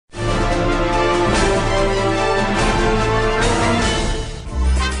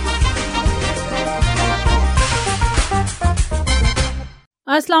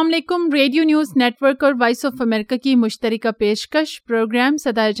السلام علیکم. Radio news network اور وائس آف امریکہ کی مشترکہ پیشکش پروگرام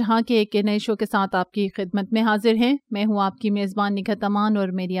صدائے جہاں کے ایک نئے شو کے ساتھ آپ کی خدمت میں حاضر ہیں. میں ہوں آپ کی میزبان نگہت امان اور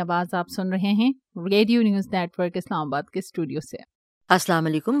میری آواز آپ سن رہے ہیں ریڈیو نیوز نیٹ ورک اسلام آباد کے اسٹوڈیو سے. السلام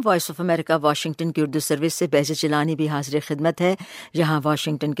علیکم. وائس آف امریکہ واشنگٹن کی اردو سروس سے بہجت جیلانی بھی حاضر خدمت ہے یہاں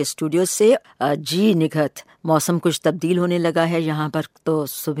واشنگٹن کے اسٹوڈیو سے. جی نگہت، موسم کچھ تبدیل ہونے لگا ہے یہاں پر، تو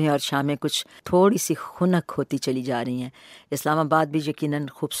صبح اور شامیں کچھ تھوڑی سی خنک ہوتی چلی جا رہی ہیں. اسلام آباد بھی یقیناً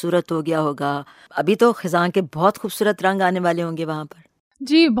خوبصورت ہو گیا ہوگا. ابھی تو خزاں کے بہت خوبصورت رنگ آنے والے ہوں گے وہاں پر.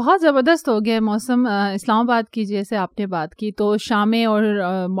 جی بہت زبردست ہو گیا موسم. اسلام آباد کی جیسے آپ نے بات کی تو شامیں اور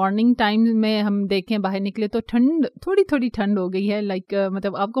مارننگ ٹائم میں ہم دیکھیں باہر نکلے تو ٹھنڈ تھوڑی ٹھنڈ ہو گئی ہے.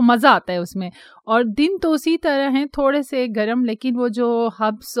 مطلب آپ کو مزہ آتا ہے اس میں. اور دن تو اسی طرح ہیں تھوڑے سے گرم، لیکن وہ جو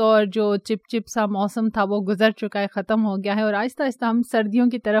ہبس اور جو چپ چپ سا موسم تھا وہ گزر چکا ہے، ختم ہو گیا ہے اور آہستہ آہستہ ہم سردیوں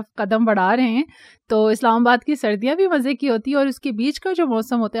کی طرف قدم بڑھا رہے ہیں. تو اسلام آباد کی سردیاں بھی مزے کی ہوتی ہے اور اس کے بیچ کا جو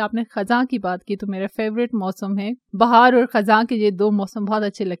موسم ہوتا ہے، آپ نے خزاں کی بات کی تو میرا فیوریٹ موسم ہے. بہار اور خزاں کے یہ دو موسم بہت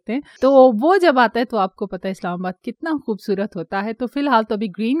اچھے لگتے ہیں. تو وہ جب آتا ہے تو آپ کو پتہ ہے اسلام آباد کتنا خوبصورت ہوتا ہے. تو فی الحال تو ابھی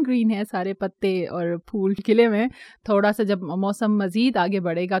گرین ہے، سارے پتے اور پھول کھلے ہوئے ہیں. تھوڑا سا جب موسم مزید آگے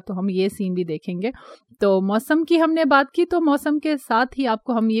بڑھے گا تو ہم یہ سین بھی دیکھیں گے. تو موسم کی ہم نے بات کی، تو موسم کے ساتھ ہی آپ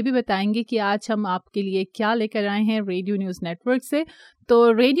کو ہم یہ بھی بتائیں گے کہ آج ہم آپ کے لیے کیا لے کر آئے ہیں ریڈیو نیوز نیٹ ورک سے.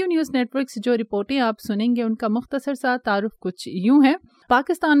 تو ریڈیو نیوز نیٹ ورک سے جو رپورٹیں آپ سنیں گے ان کا مختصر سا تعارف کچھ یوں ہے.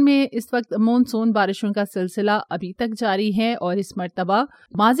 پاکستان میں اس وقت مونسون بارشوں کا سلسلہ ابھی تک جاری ہے اور اس مرتبہ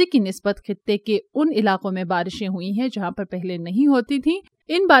ماضی کی نسبت خطے کے ان علاقوں میں بارشیں ہوئی ہیں جہاں پر پہلے نہیں ہوتی تھیں.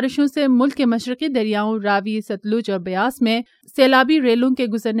 ان بارشوں سے ملک کے مشرقی دریاؤں راوی، ستلج اور بیاس میں سیلابی ریلوں کے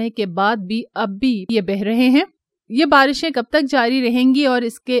گزرنے کے بعد بھی اب بھی یہ بہہ رہے ہیں. یہ بارشیں کب تک جاری رہیں گی اور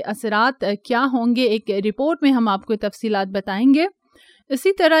اس کے اثرات کیا ہوں گے، ایک رپورٹ میں ہم آپ کو تفصیلات بتائیں گے.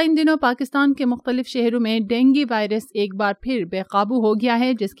 اسی طرح ان دنوں پاکستان کے مختلف شہروں میں ڈینگی وائرس ایک بار پھر بے قابو ہو گیا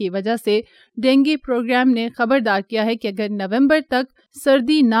ہے، جس کی وجہ سے ڈینگی پروگرام نے خبردار کیا ہے کہ اگر نومبر تک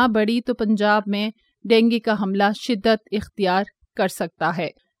سردی نہ بڑھی تو پنجاب میں ڈینگی کا حملہ شدت اختیار کر سکتا ہے.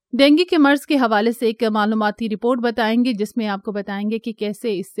 ڈینگی کے مرض کے حوالے سے ایک معلوماتی رپورٹ بتائیں گے جس میں آپ کو بتائیں گے کہ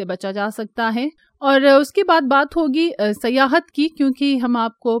کیسے اس سے بچا جا سکتا ہے. اور اس کے بعد بات ہوگی سیاحت کی، کیونکہ ہم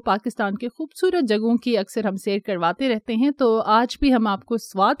آپ کو پاکستان کے خوبصورت جگہوں کی اکثر ہم سیر کرواتے رہتے ہیں. تو آج بھی ہم آپ کو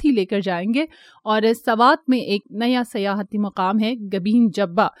سوات ہی لے کر جائیں گے اور سوات میں ایک نیا سیاحتی مقام ہے گبین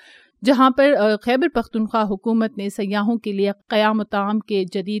جبہ، جہاں پر خیبر پختونخوا حکومت نے سیاحوں کے لیے قیام طعام کے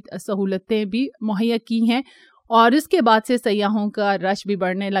جدید سہولتیں بھی مہیا کی ہیں اور اس کے بعد سے سیاحوں کا رش بھی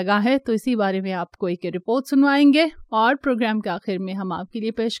بڑھنے لگا ہے. تو اسی بارے میں آپ کو ایک رپورٹ سنوائیں گے اور پروگرام کے آخر میں ہم آپ کے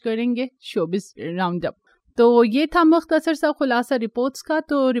لیے پیش کریں گے شوبز راؤنڈ اپ. تو یہ تھا مختصر سا خلاصہ رپورٹس کا.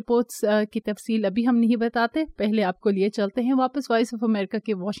 تو رپورٹس کی تفصیل ابھی ہم نہیں بتاتے، پہلے آپ کو لیے چلتے ہیں واپس وائس آف امریکہ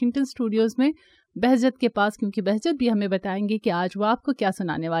کے واشنگٹن اسٹوڈیوز میں بہجت کے پاس، کیونکہ بہجت بھی ہمیں بتائیں گے کہ آج وہ آپ کو کیا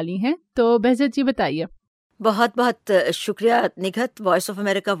سنانے والی ہیں. تو بہجت جی بتائیے. بہت بہت شکریہ Nighat. Voice of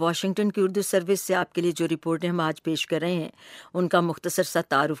America Washington کی اردو سروس سے آپ کے لیے جو رپورٹیں ہم آج پیش کر رہے ہیں ان کا مختصر سا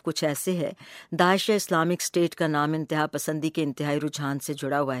تعارف کچھ ایسے ہے. داعش اسلامک اسٹیٹ کا نام انتہا پسندی کے انتہائی رجحان سے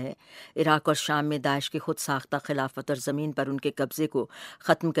جڑا ہوا ہے. عراق اور شام میں داعش کی خود ساختہ خلافت اور زمین پر ان کے قبضے کو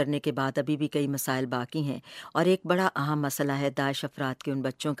ختم کرنے کے بعد ابھی بھی کئی مسائل باقی ہیں، اور ایک بڑا اہم مسئلہ ہے داعش افراد کے ان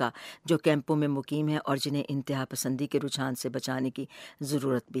بچوں کا جو کیمپوں میں مقیم ہیں اور جنہیں انتہا پسندی کے رجحان سے بچانے کی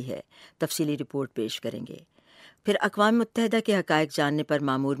ضرورت بھی ہے. تفصیلی رپورٹ پیش کریں گے. پھر اقوام متحدہ کے حقائق جاننے پر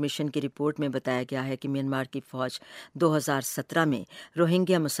معمور مشن کی رپورٹ میں بتایا گیا ہے کہ میانمار کی فوج 2017 میں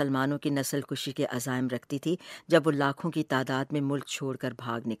روہنگیا مسلمانوں کی نسل کشی کے عزائم رکھتی تھی جب وہ لاکھوں کی تعداد میں ملک چھوڑ کر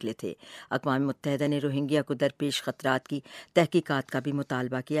بھاگ نکلے تھے. اقوام متحدہ نے روہنگیا کو درپیش خطرات کی تحقیقات کا بھی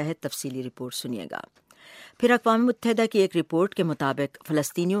مطالبہ کیا ہے. تفصیلی رپورٹ سنیے گا. پھر اقوام متحدہ کی ایک رپورٹ کے مطابق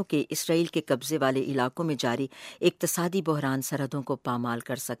فلسطینیوں کے اسرائیل کے قبضے والے علاقوں میں جاری اقتصادی بحران سرحدوں کو پامال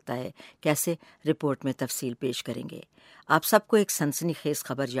کر سکتا ہے. کیسے؟ رپورٹ میں تفصیل پیش کریں گے. آپ سب کو ایک سنسنی خیز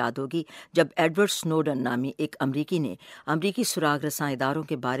خبر یاد ہوگی جب ایڈورڈ سنوڈن نامی ایک امریکی نے امریکی سراغ رساں اداروں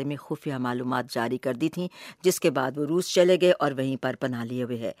کے بارے میں خفیہ معلومات جاری کر دی تھیں، جس کے بعد وہ روس چلے گئے اور وہیں پر پناہ لیے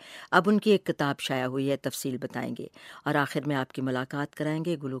ہوئے ہے. اب ان کی ایک کتاب شائع ہوئی ہے، تفصیل بتائیں گے. اور آخر میں آپ کی ملاقات کرائیں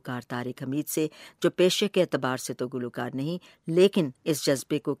گے گلوکار طارق حمید سے، جو پیشے کے اعتبار سے تو گلوکار نہیں لیکن اس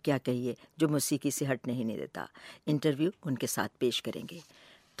جذبے کو کیا کہیے جو موسیقی سے ہٹنے ہی نہیں دیتا. انٹرویو ان کے ساتھ پیش کریں گے.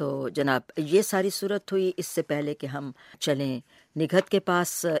 تو جناب یہ ساری صورت ہوئی. اس سے پہلے کہ ہم چلیں نگہت کے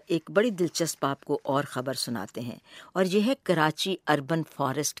پاس، ایک بڑی دلچسپ آپ کو اور خبر سناتے ہیں، اور یہ ہے کراچی اربن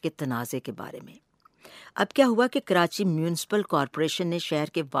فارسٹ کے تنازع کے بارے میں. اب کیا ہوا کہ کراچی میونسپل کارپوریشن نے شہر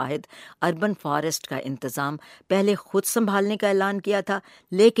کے واحد اربن فارسٹ کا انتظام پہلے خود سنبھالنے کا اعلان کیا تھا،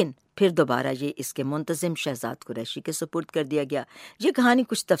 لیکن پھر دوبارہ یہ اس کے منتظم شہزاد قریشی کے سپرد کر دیا گیا۔ یہ کہانی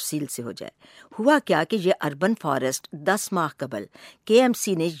کچھ تفصیل سے ہو جائے۔ ہوا کیا کہ یہ اربن فارسٹ 10 ماہ قبل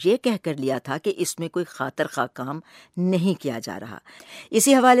KMC نے یہ کہہ کر لیا تھا کہ اس میں کوئی خاطر خواہ کام نہیں کیا جا رہا۔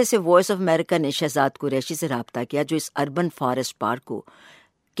 اسی حوالے سے وائس آف امریکہ نے شہزاد قریشی سے رابطہ کیا جو اس اربن فارسٹ پارک کو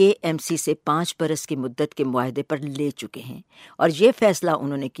KMC سے 5 برس کی مدت کے معاہدے پر لے چکے ہیں، اور یہ فیصلہ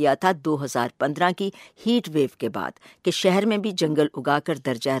انہوں نے کیا تھا 2015 کی ہیٹ ویو کے بعد کہ شہر میں بھی جنگل اگا کر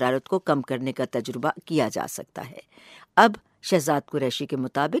درجہ حرارت کو کم کرنے کا تجربہ کیا جا سکتا ہے۔ اب شہزاد قریشی کے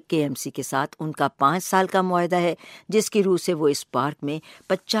مطابق KMC کے ساتھ ان کا 5 سال کا معاہدہ ہے، جس کی روح سے وہ اس پارک میں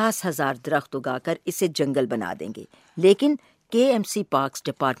 50,000 درخت اگا کر اسے جنگل بنا دیں گے۔ لیکن KMC پارکس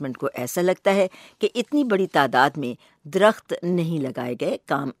ڈپارٹمنٹ کو ایسا لگتا ہے کہ اتنی بڑی تعداد میں درخت نہیں لگائے گئے،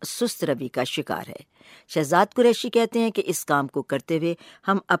 کام سست روی کا شکار ہے۔ شہزاد قریشی کہتے ہیں کہ اس کام کو کرتے ہوئے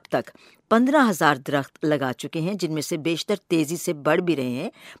ہم اب تک 15,000 درخت لگا چکے ہیں، جن میں سے بیشتر تیزی سے بڑھ بھی رہے ہیں۔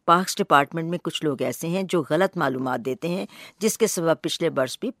 پارکس ڈپارٹمنٹ میں کچھ لوگ ایسے ہیں جو غلط معلومات دیتے ہیں، جس کے سبب پچھلے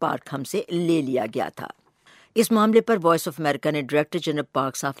برس بھی پارک ہم سے لے لیا گیا تھا۔ اس معاملے پر وائس آف امریکہ نے ڈائریکٹر جنرل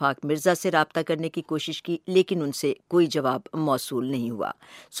پارکس آفاق مرزا سے رابطہ کرنے کی کوشش کی، لیکن ان سے کوئی جواب موصول نہیں ہوا۔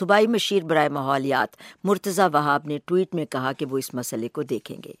 صوبائی مشیر برائے ماحولیات مرتضیٰ وہاب نے ٹویٹ میں کہا کہ وہ اس مسئلے کو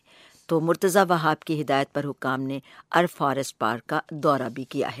دیکھیں گے۔ تو مرتضیٰ وہاب کی ہدایت پر حکام نے ارب فارسٹ پارک کا دورہ بھی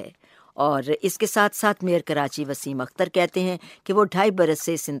کیا ہے، اور اس کے ساتھ ساتھ میئر کراچی وسیم اختر کہتے ہیں کہ وہ 2.5 برس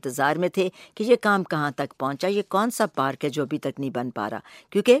سے اس انتظار میں تھے کہ یہ کام کہاں تک پہنچا، یہ کون سا پارک ہے جو ابھی تک نہیں بن پا رہا،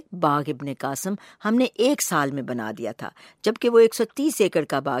 کیونکہ باغ ابن قاسم ہم نے 1 سال میں بنا دیا تھا، جبکہ وہ 130 ایکڑ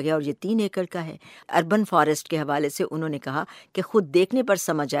کا باغ ہے اور یہ 3 ایکڑ کا ہے۔ اربن فارسٹ کے حوالے سے انہوں نے کہا کہ خود دیکھنے پر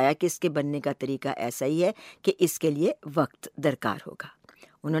سمجھ آیا کہ اس کے بننے کا طریقہ ایسا ہی ہے کہ اس کے لیے وقت درکار ہوگا۔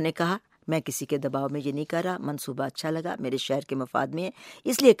 انہوں نے کہا میں کسی کے دباؤ میں یہ نہیں کر رہا، منصوبہ اچھا لگا، میرے شہر کے مفاد میں ہے،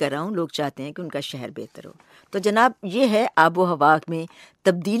 اس لیے کر رہا ہوں، لوگ چاہتے ہیں کہ ان کا شہر بہتر ہو۔ تو جناب یہ ہے آب و ہوا میں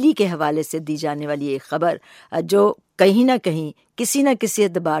تبدیلی کے حوالے سے دی جانے والی ایک خبر جو کہیں نہ کہیں کسی نہ کسی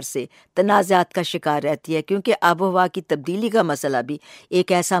اعتبار سے تنازعات کا شکار رہتی ہے، کیونکہ آب و ہوا کی تبدیلی کا مسئلہ بھی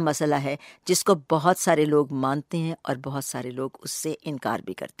ایک ایسا مسئلہ ہے جس کو بہت سارے لوگ مانتے ہیں اور بہت سارے لوگ اس سے انکار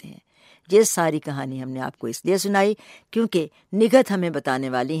بھی کرتے ہیں۔ یہ ساری کہانی ہم نے آپ کو اس لیے سنائی کیونکہ نگہت ہمیں بتانے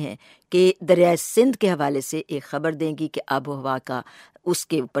والی ہیں کہ دریائے سندھ کے حوالے سے ایک خبر دیں گی کہ آب و ہوا کا اس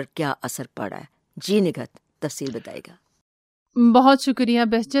کے اوپر کیا اثر پڑا ہے۔ جی نگہت تفصیل بتائے گا۔ بہت شکریہ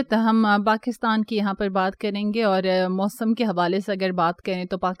بہجت۔ ہم پاکستان کی یہاں پر بات کریں گے، اور موسم کے حوالے سے اگر بات کریں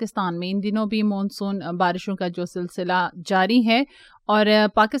تو پاکستان میں ان دنوں بھی مونسون بارشوں کا جو سلسلہ جاری ہے، اور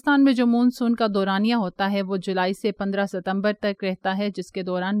پاکستان میں جو مونسون کا دورانیہ ہوتا ہے وہ جولائی سے 15 ستمبر تک رہتا ہے، جس کے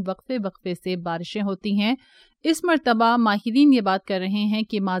دوران وقفے سے بارشیں ہوتی ہیں۔ اس مرتبہ ماہرین یہ بات کر رہے ہیں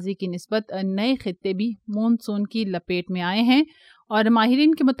کہ ماضی کی نسبت نئے خطے بھی مونسون کی لپیٹ میں آئے ہیں، اور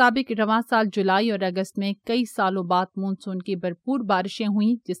ماہرین کے مطابق رواں سال جولائی اور اگست میں کئی سالوں بعد مونسون کی بھرپور بارشیں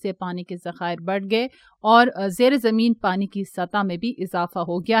ہوئیں، جس سے پانی کے ذخائر بڑھ گئے اور زیر زمین پانی کی سطح میں بھی اضافہ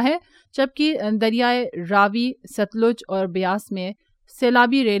ہو گیا ہے، جبکہ دریائے راوی، ستلج اور بیاس میں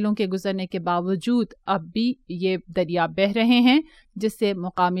سیلابی ریلوں کے گزرنے کے باوجود اب بھی یہ دریا بہہ رہے ہیں، جس سے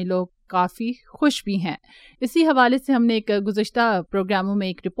مقامی لوگ کافی خوش بھی ہیں۔ اسی حوالے سے ہم نے ایک گزشتہ پروگراموں میں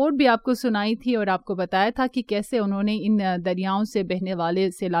ایک رپورٹ بھی آپ کو سنائی تھی اور آپ کو بتایا تھا کہ کیسے انہوں نے ان دریاؤں سے بہنے والے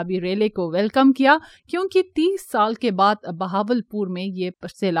سیلابی ریلے کو ویلکم کیا، کیونکہ 30 سال کے بعد بہاول پور میں یہ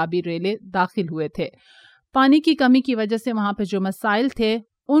سیلابی ریلے داخل ہوئے تھے۔ پانی کی کمی کی وجہ سے وہاں پہ جو مسائل تھے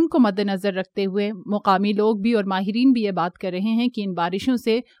ان کو مد نظر رکھتے ہوئے مقامی لوگ بھی اور ماہرین بھی یہ بات کر رہے ہیں کہ ان بارشوں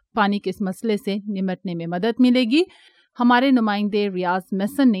سے پانی کے اس مسئلے سے نمٹنے میں مدد ملے گی۔ ہمارے نمائندے ریاض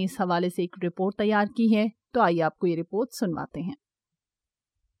محسن نے اس حوالے سے ایک رپورٹ تیار کی ہے، تو آئیے آپ کو یہ رپورٹ سنواتے ہیں۔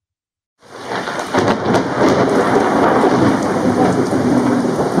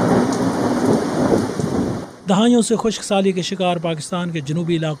 دہائیوں سے خشک سالی کے شکار پاکستان کے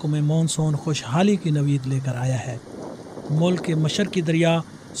جنوبی علاقوں میں مونسون خوشحالی کی نوید لے کر آیا ہے۔ ملک کے مشرقی دریا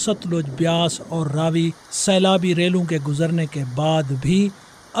ستلج، بیاس اور راوی سیلابی ریلوں کے گزرنے کے بعد بھی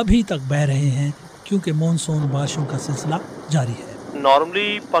ابھی تک بہہ رہے ہیں، کیونکہ مونسون بارشوں کا سلسلہ جاری ہے۔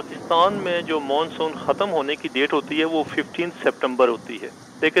 نارملی پاکستان میں جو مونسون ختم ہونے کی ڈیٹ ہوتی ہے وہ 15 سپٹمبر ہوتی ہے،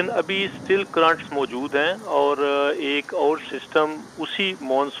 لیکن ابھی اسٹل کرنٹس موجود ہیں اور ایک اور سسٹم اسی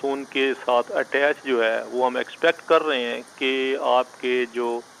مونسون کے ساتھ اٹیچ جو ہے وہ ہم ایکسپیکٹ کر رہے ہیں کہ آپ کے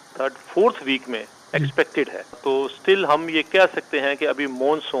جو 3rd-4th ویک میں ایکسپیکٹڈ ہے۔ تو اسٹل ہم یہ کہہ سکتے ہیں کہ ابھی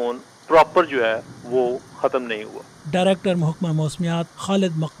مونسون پراپر جو ہے وہ ختم نہیں ہوا۔ ڈائریکٹر محکمہ موسمیات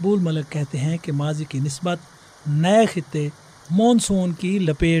خالد مقبول ملک کہتے ہیں کہ ماضی کی نسبت نئے خطے مونسون کی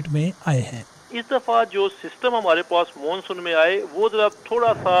لپیٹ میں آئے ہیں۔ इस दफ़ा जो सिस्टम हमारे पास मॉनसून में आए वो ज़रा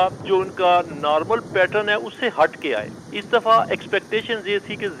थोड़ा सा जो उनका नॉर्मल पैटर्न है उससे हट के आए। इस दफ़ा एक्सपेक्टेशन ये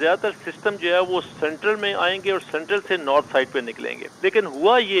थी कि ज़्यादातर सिस्टम जो है वो सेंट्रल में आएंगे और सेंट्रल से नॉर्थ साइड पे निकलेंगे, लेकिन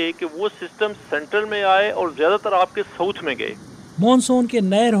हुआ ये कि वो सिस्टम सेंट्रल में आए और ज़्यादातर आपके साउथ में गए। मॉनसून के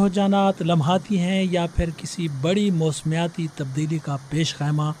नए रुझानात लम्हाती हैं या फिर किसी बड़ी मौसमियाती तब्दीली का पेश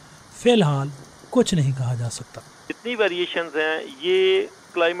ख़ैमा, फ़िलहाल कुछ नहीं कहा जा सकता। जितनी वेरिएशंस हैं ये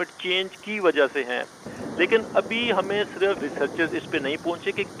क्लाइमेट चेंज की वजह से हैं, लेकिन अभी हमें सिर्फ रिसर्चर्स इस पे नहीं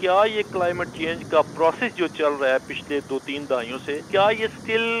पहुंचे कि क्या ये क्लाइमेट चेंज का प्रोसेस जो चल रहा है पिछले 2-3 दहाइयों से, क्या ये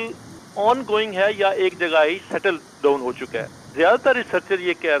स्टिल ऑन गोइंग है या एक जगह ही सेटल डाउन हो चुका है। ज़्यादातर रिसर्चर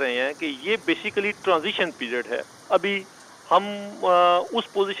ये कह रहे हैं कि ये बेसिकली ट्रांजिशन पीरियड है। अभी हम उस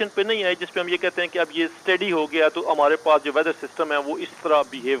पोजीशन पे नहीं आए जिस पे हम ये कहते हैं कि अब ये स्टेडी हो गया तो हमारे पास जो वेदर सिस्टम है वो इस तरह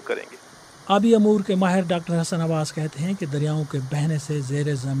बिहेव करेंगे। आबी अमूर के माहिर डॉक्टर हसन अब्बास कहते हैं कि दरियाओं के बहने से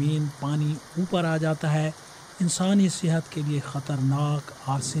ज़ेर ज़मीन पानी ऊपर आ जाता है, इंसानी सेहत के लिए ख़तरनाक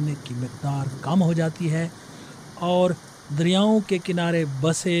आर्सेनिक की मिक़दार कम हो जाती है और दरियाओं के किनारे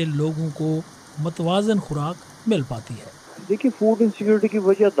बसे लोगों को मतवाज़न खुराक मिल पाती है। देखिए, फूड इनसिक्योरिटी की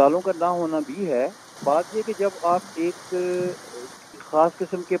वजह दालों का ना होना भी है। बात यह कि जब आप एक ख़ास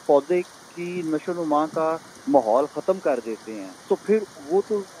किस्म के पौधे की नशोनुमा का माहौल ख़त्म कर देते हैं तो फिर वो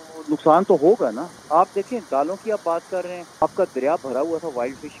तो नुकसान तो होगा ना। आप देखें, दालों की आप बात कर रहे हैं, आपका दरिया भरा हुआ था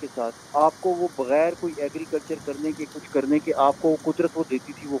वाइल्ड फिश के साथ, आपको वो बगैर कोई एग्रीकल्चर करने के कुछ करने के आपको कुदरत वो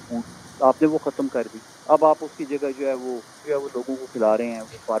देती थी वो फूड, आपने वो ख़त्म कर दी। अब आप उसकी जगह जो है वो लोगों को खिला रहे हैं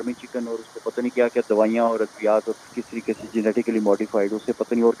वो फार्मिंग चिकन और उससे पता नहीं क्या क्या दवाइयाँ और अद्वियात और किस तरीके से जेनेटिकली मॉडिफाइड, उससे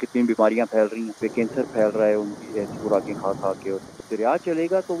पता नहीं और कितनी बीमारियाँ फैल रही हैं, कैंसर फैल रहा है उनकी ऐसी खुराकें खा खा के। और दरिया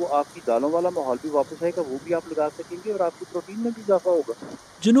चलेगा तो वो आपकी दालों वाला माहौल भी वापस आएगा, वो भी आप लगा सकेंगे और आपकी प्रोटीन में भी इजाफा होगा।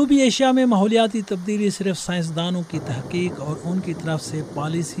 जनूबी एशिया में माहौलियाती तब्दीली सिर्फ साइंसदानों की तहकीक और उनकी तरफ से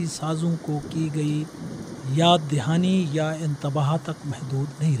पॉलिसी साजों को की गई याद दहानी या इंतबाह तक महदूद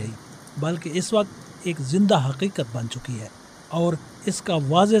नहीं रही, बल्कि इस वक्त एक जिंदा हकीकत बन चुकी है और इसका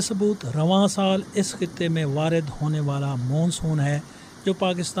वाज़ेह सबूत रवां साल इस खित्ते में वारिद होने वाला मॉनसून है जो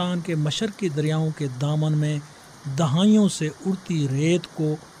पाकिस्तान के मशरकी दरियाओं के दामन में दहाइयों से उड़ती रेत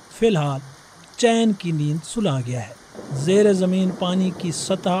को फ़िलहाल चैन की नींद सुला गया है। ज़ेर ज़मीन पानी की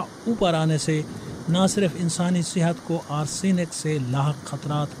सतह ऊपर आने से न सिर्फ इंसानी सेहत को आर्सेनिक से लाहक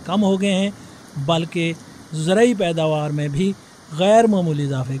ख़तरात कम हो गए हैं, बल्कि ज़रई पैदावार में भी गैर मामूली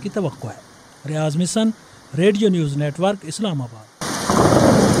इजाफे की तवक्को है। रियाज mission, radio news network, Islamabad.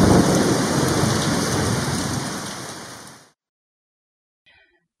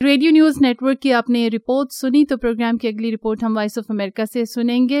 Radio news network की आपने रिपोर्ट सुनी, तो प्रोग्राम की अगली रिपोर्ट हम वॉइस ऑफ अमेरिका से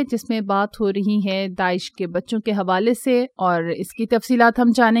सुनेंगे जिसमें बात हो रही है दाइश के बच्चों के हवाले से और इसकी तफसीलात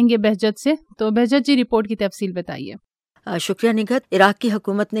हम जानेंगे बहजत से। तो बहजत जी, रिपोर्ट की तफसील बताइए। शुक्रिया निगहत। इराक की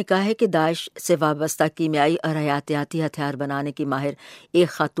हुकूमत ने कहा है कि दाइश से वाबस्ता कीमियाई और हयातियाती हथियार बनाने की माहिर एक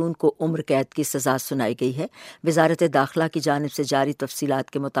खातून को उम्र कैद की सज़ा सुनाई गई है। वजारत दाखिला की जानिब से जारी तफसीलात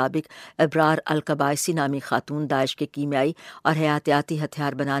के मुताबिक इब्रार अल-कबाइसी नामी खातून दाइश के कीमियाई और हयातियाती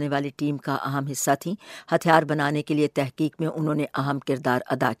हथियार बनाने वाली टीम का अहम हिस्सा थीं। हथियार बनाने के लिए तहकीक में उन्होंने अहम किरदार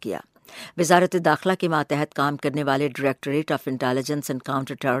अदा किया। वजारत दाखिला के मातहत काम करने वाले directorate of intelligence and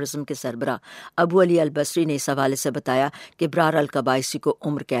counter terrorism के सरबरा अबू अली अल बसरी ने इस हवाले से बताया कि इब्रार अल कबाइसी को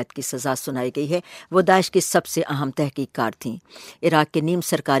उम्र कैद की सज़ा सुनाई गई है। वो दाइश की सबसे अहम तहकीककार थीं। इराक के नीम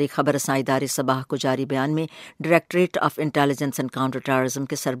सरकारी खबर रसां इदारे सबाह को जारी बयान में directorate of intelligence and counter terrorism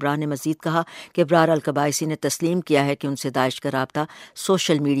के सरबराह ने मजीद कहा कि इब्रार अल कबाइसी ने तस्लीम किया है कि उनसे दाइश का राब्ता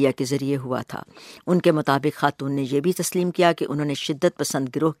सोशल मीडिया के जरिए हुआ था। उनके मुताबिक खातून ने यह भी तस्लीम किया कि उन्होंने शिद्दत पसंद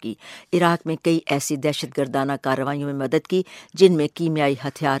गिरोह की इराक में कई ऐसी दहशतगर्दाना कार्रवाइयों में मदद की जिनमें कीमियाई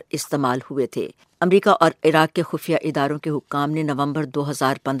हथियार इस्तेमाल हुए थे। अमरीका और इराक के खुफिया इदारों के हुक्काम ने नवंबर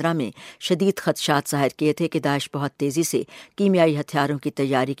 2015 में शदीद खदशात ज़ाहिर किए थे कि दाइश बहुत तेज़ी से कीमियाई हथियारों की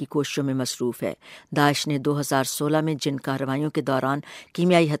तैयारी की कोशिशों में मसरूफ़ है। दाइश ने 2016 में जिन कार्रवाइयों के दौरान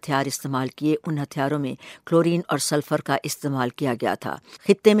कीमियाई हथियार इस्तेमाल किए, उन हथियारों में क्लोरीन और सल्फ़र का इस्तेमाल किया गया था।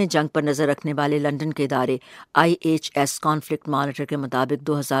 खित्ते में जंग पर नज़र रखने वाले लंदन के इदारे IHS कॉन्फ्लिक्ट मॉनिटर के मुताबिक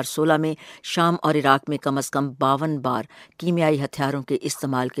 2016 में शाम और इराक में कम अज़ कम 52 बार कीमियाई हथियारों के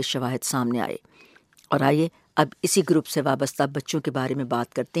इस्तेमाल के शवाहिद सामने आए। और आइए अब इसी ग्रुप से वाबस्ता बच्चों के बारे में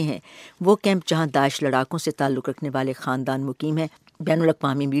बात करते हैं। वो कैंप जहां दाइश लड़ाकों से ताल्लुक़ रखने वाले ख़ानदान मुकीम है, بین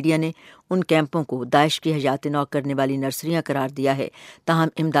الاقوامی میڈیا نے ان کیمپوں کو داعش کی حیات نو کرنے والی نرسریاں قرار دیا ہے، تاہم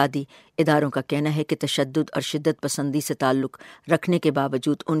امدادی اداروں کا کہنا ہے کہ تشدد اور شدت پسندی سے تعلق رکھنے کے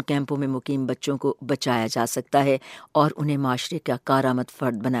باوجود ان کیمپوں میں مقیم بچوں کو بچایا جا سکتا ہے اور انہیں معاشرے کا کارآمد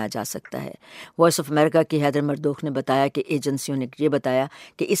فرد بنایا جا سکتا ہے۔ وائس آف امریکہ کی حیدر مردوخ نے بتایا کہ ایجنسیوں نے یہ بتایا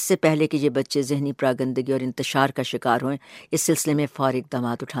کہ اس سے پہلے کہ یہ بچے ذہنی پراگندگی اور انتشار کا شکار ہوئیں، اس سلسلے میں فوری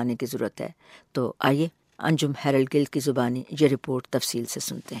اقدامات اٹھانے کی ضرورت ہے۔ تو آئیے انجم ہیرلڈ گل کی زبانی یہ رپورٹ تفصیل سے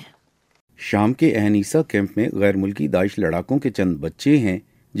سنتے ہیں۔ شام کے اہنیسا کیمپ میں غیر ملکی داعش لڑاکوں کے چند بچے ہیں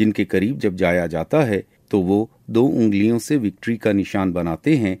جن کے قریب جب جایا جاتا ہے تو وہ 2 انگلیوں سے وکٹری کا نشان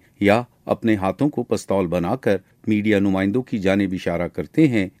بناتے ہیں یا اپنے ہاتھوں کو پستول بنا کر میڈیا نمائندوں کی جانب اشارہ کرتے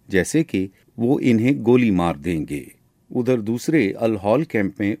ہیں جیسے کہ وہ انہیں گولی مار دیں گے۔ ادھر دوسرے الہال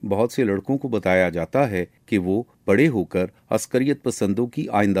کیمپ میں بہت سے لڑکوں کو بتایا جاتا ہے کہ وہ بڑے ہو کر عسکریت پسندوں کی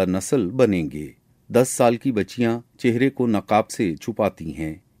آئندہ نسل بنیں گے۔ 10 سال کی بچیاں چہرے کو نقاب سے چھپاتی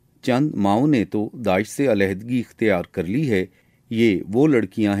ہیں۔ چند ماؤں نے تو داعش سے علیحدگی اختیار کر لی ہے۔ یہ وہ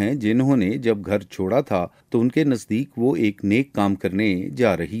لڑکیاں ہیں جنہوں نے جب گھر چھوڑا تھا تو ان کے نزدیک وہ ایک نیک کام کرنے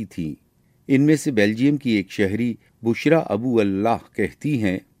جا رہی تھیں۔ ان میں سے بیلجیم کی ایک شہری بشرا ابو اللہ کہتی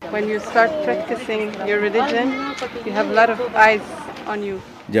ہیں،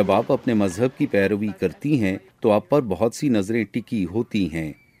 جب آپ اپنے مذہب کی پیروی کرتی ہیں تو آپ پر بہت سی نظریں ٹکی ہوتی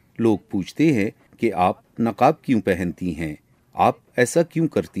ہیں۔ لوگ پوچھتے ہیں کہ آپ نقاب کیوں پہنتی ہیں، آپ ایسا کیوں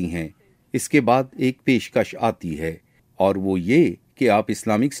کرتی ہیں؟ اس کے بعد ایک پیشکش آتی ہے اور وہ یہ کہ آپ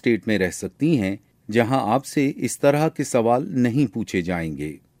اسلامک اسٹیٹ میں رہ سکتی ہیں جہاں آپ سے اس طرح کے سوال نہیں پوچھے جائیں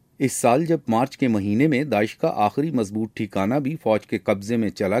گے۔ اس سال جب مارچ کے مہینے میں داعش کا آخری مضبوط ٹھکانہ بھی فوج کے قبضے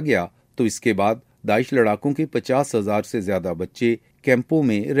میں چلا گیا تو اس کے بعد داعش لڑاکوں کے 50,000 سے زیادہ بچے کیمپوں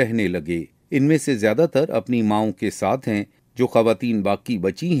میں رہنے لگے۔ ان میں سے زیادہ تر اپنی ماؤں کے ساتھ ہیں۔ جو خواتین باقی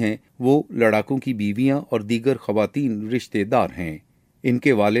بچی ہیں وہ لڑاکوں کی بیویاں اور دیگر خواتین رشتہ دار ہیں۔ ان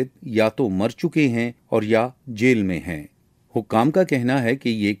کے والد یا تو مر چکے ہیں اور یا جیل میں ہیں۔ حکام کا کہنا ہے کہ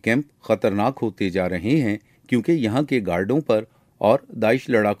یہ کیمپ خطرناک ہوتے جا رہے ہیں کیونکہ یہاں کے گارڈوں پر اور داعش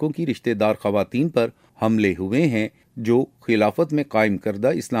لڑاکوں کی رشتہ دار خواتین پر حملے ہوئے ہیں جو خلافت میں قائم کردہ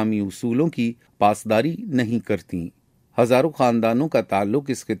اسلامی اصولوں کی پاسداری نہیں کرتیں۔ ہزاروں خاندانوں کا تعلق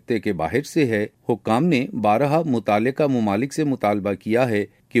اس خطے کے باہر سے ہے۔ حکام نے 12 متعلقہ ممالک سے مطالبہ کیا ہے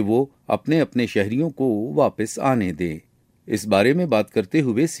کہ وہ اپنے اپنے شہریوں کو واپس آنے دیں۔ اس بارے میں بات کرتے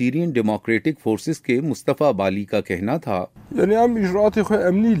ہوئے سیرین ڈیموکریٹک فورسز کے مصطفیٰ بالی کا کہنا تھا،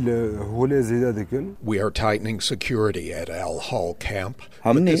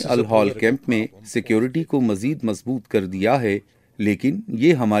 ہم نے الہال کیمپ میں سیکیورٹی کو مزید مضبوط کر دیا ہے، لیکن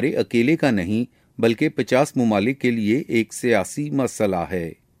یہ ہمارے اکیلے کا نہیں بلکہ 50 ممالک کے لیے ایک سیاسی مسئلہ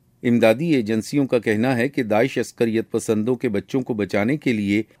ہے۔ امدادی ایجنسیوں کا کہنا ہے کہ داعش عسکریت پسندوں کے بچوں کو بچانے کے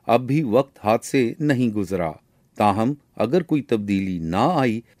لیے اب بھی وقت ہاتھ سے نہیں گزرا، تاہم اگر کوئی تبدیلی نہ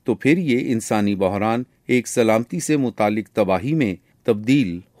آئی تو پھر یہ انسانی بحران ایک سلامتی سے متعلق تباہی میں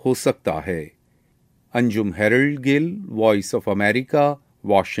تبدیل ہو سکتا ہے۔ Anjum Harold Gill, Voice of America,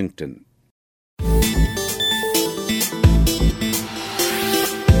 Washington.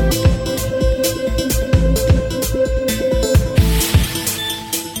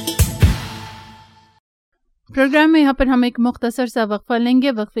 Programme میں یہاں پر ہم ایک مختصر سا وقفہ لیں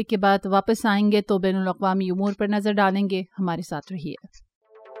گے، وقفے کے بعد واپس آئیں گے تو بین الاقوامی امور پر نظر ڈالیں گے۔ ہمارے ساتھ رہیے۔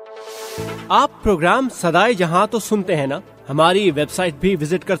 آپ پروگرام صدائے جہاں تو سنتے ہیں نا، ہماری ویب سائٹ بھی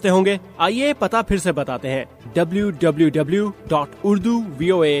وزٹ کرتے ہوں گے۔ آئیے پتہ پھر سے بتاتے ہیں،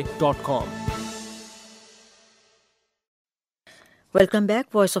 www.urduvoa.com۔ Welcome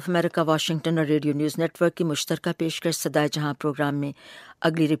back. Voice of America Washington اور ریڈیو نیوز نیٹ ورک کی مشترکہ پیشکش صدائے جہاں پروگرام میں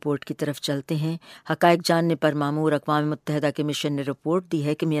اگلی رپورٹ کی طرف چلتے ہیں۔ حقائق جاننے پر مامور اقوام متحدہ کے مشن نے رپورٹ دی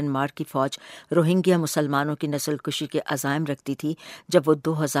ہے کہ میانمار کی فوج روہنگیا مسلمانوں کی نسل کشی کے عزائم رکھتی تھی جب وہ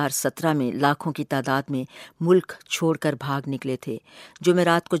 2017 میں لاکھوں کی تعداد میں ملک چھوڑ کر بھاگ نکلے تھے۔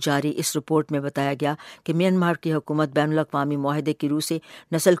 جمعرات کو جاری اس رپورٹ میں بتایا گیا کہ میانمار کی حکومت بین الاقوامی معاہدے کی روح سے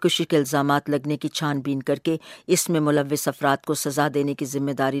نسل کشی کے الزامات لگنے کی چھان بین کر کے اس میں ملوث افراد کو سزا دینے کی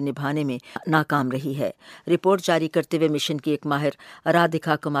ذمہ داری نبھانے میں ناکام رہی ہے۔ رپورٹ جاری کرتے ہوئے مشن کی ایک ماہر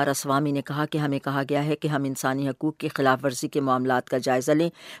ارادھکا کمارا سوامی نے کہا کہ ہمیں کہا گیا ہے کہ ہم انسانی حقوق کی خلاف ورزی کے معاملات کا جائزہ لیں۔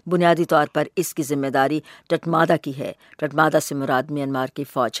 بنیادی طور پر اس کی ذمہ داری ٹٹمادا کی ہے۔ ٹٹمادا سے مراد میانمار کی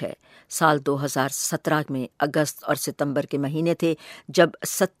فوج ہے۔ سال 2017 میں اگست اور ستمبر کے مہینے تھے جب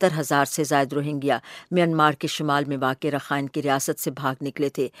 70,000 سے زائد روہنگیا میانمار کے شمال میں واقع رخائن کی ریاست سے بھاگ نکلے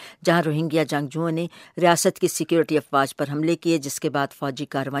تھے، جہاں روہنگیا جنگجوؤں نے ریاست کی سیکیورٹی افواج پر حملے کیے، جس کے بعد فوجی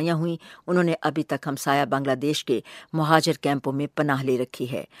کارروائیاں ہوئیں۔ انہوں نے ابھی تک ہمسایہ بنگلہ دیش کے مہاجر کیمپوں میں پناہ لے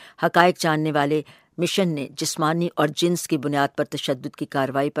رکھی ہے۔ حقائق جاننے والے مشن نے جسمانی اور جنس کی بنیاد پر تشدد کی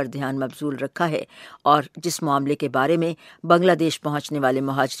کارروائی پر دھیان مبذول رکھا ہے اور جس معاملے کے بارے میں بنگلہ دیش پہنچنے والے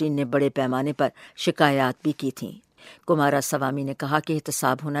مہاجرین نے بڑے پیمانے پر شکایات بھی کی تھیں۔ کمارا سوامی نے کہا کہ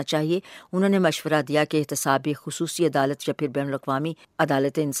احتساب ہونا چاہیے۔ انہوں نے مشورہ دیا کہ احتساب بھی خصوصی عدالت یا پھر بین الاقوامی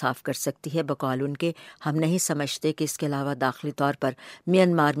عدالت انصاف کر سکتی ہے۔ بقول ان کے، ہم نہیں سمجھتے کہ اس کے علاوہ داخلی طور پر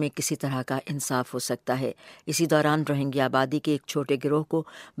میانمار میں کسی طرح کا انصاف ہو سکتا ہے۔ اسی دوران روہنگیا آبادی کے ایک چھوٹے گروہ کو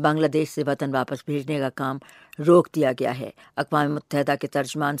بنگلہ دیش سے وطن واپس بھیجنے کا کام روک دیا گیا ہے۔ اقوام متحدہ کے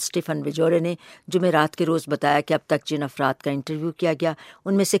ترجمان اسٹیفن ویجورے نے جمعرات کے روز بتایا کہ اب تک جن افراد کا انٹرویو کیا گیا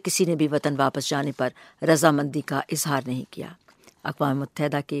ان میں سے کسی نے بھی وطن واپس جانے پر رضامندی کا اظہار نہیں کیا۔ اقوام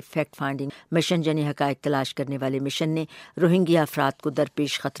متحدہ کے فیکٹ فائنڈنگ مشن یعنی حقائق تلاش کرنے والے مشن نے روہنگیا افراد کو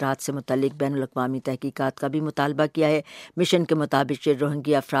درپیش خطرات سے متعلق بین الاقوامی تحقیقات کا بھی مطالبہ کیا ہے۔ مشن کے مطابق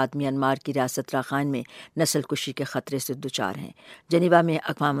روہنگیا افراد میانمار کی ریاست راخائن میں نسل کشی کے خطرے سے دوچار ہیں۔ جنیوا میں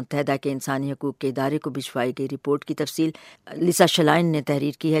اقوام متحدہ کے انسانی حقوق کے ادارے کو بھجوائی گئی رپورٹ کی تفصیل لیسا شلائن نے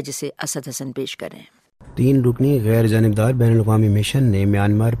تحریر کی ہے، جسے اسد حسن پیش کریں۔ 3 رکنی غیر جانبدار بین الاقوامی مشن نے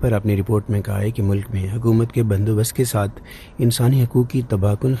میانمار پر اپنی رپورٹ میں کہا ہے کہ ملک میں حکومت کے بندوبست کے ساتھ انسانی حقوق کی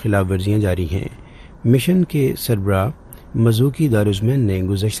تباہ کن خلاف ورزیاں جاری ہیں۔ مشن کے سربراہ مزوکی دارالعثمان نے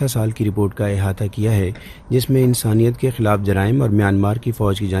گزشتہ سال کی رپورٹ کا احاطہ کیا ہے، جس میں انسانیت کے خلاف جرائم اور میانمار کی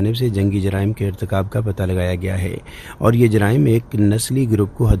فوج کی جانب سے جنگی جرائم کے ارتکاب کا پتہ لگایا گیا ہے، اور یہ جرائم ایک نسلی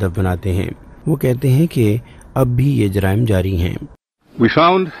گروپ کو ہدف بناتے ہیں۔ وہ کہتے ہیں کہ اب بھی یہ جرائم جاری ہیں۔ We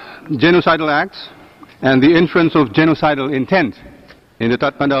found genocidal acts and the inference of genocidal intent in the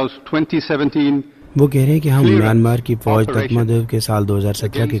Tatmadao's 2017 وہ کہہ رہے ہیں کہ ہم میانمار کی فوج تتمداؤ کے سال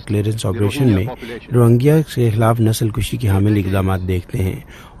 2017 کے کلیئرنس آپریشن میں روہنگیا کے خلاف نسل کشی کے حامل اقدامات دیکھتے ہیں،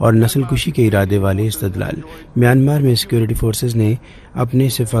 اور نسل کشی کے ارادے والے استدلال۔ میانمار میں سیکورٹی فورسز نے اپنے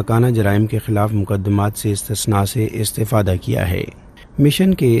شفاقانہ جرائم کے خلاف مقدمات سے استثناء سے استفادہ کیا ہے۔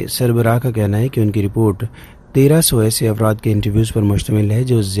 مشن کے سربراہ کا کہنا ہے کہ ان کی رپورٹ 1300 ایسے افراد کے انٹرویوز پر مشتمل ہے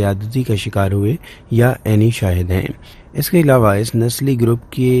جو زیادتی کا شکار ہوئے یا عینی شاہد ہیں۔ اس کے علاوہ اس نسلی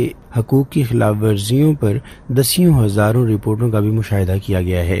گروپ کے حقوق کی خلاف ورزیوں پر دسیوں ہزاروں رپورٹوں کا بھی مشاہدہ کیا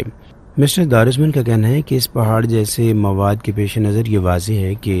گیا ہے۔ مسٹر دارالعثمان کا کہنا ہے کہ اس پہاڑ جیسے مواد کے پیش نظر یہ واضح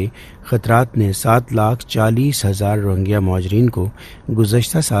ہے کہ خطرات نے 7,40,000 روہنگیا مہاجرین کو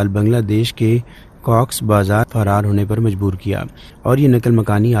گزشتہ سال بنگلہ دیش کے کاکس بازار فرار ہونے پر مجبور کیا، اور یہ نقل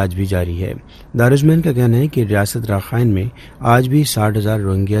مکانی آج بھی جاری ہے۔ دارالعثمان کا کہنا ہے کہ ریاست راخائن میں آج بھی 60,000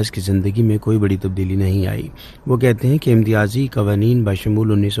 روہنگیاز کی زندگی میں کوئی بڑی تبدیلی نہیں آئی۔ وہ کہتے ہیں کہ امتیازی قوانین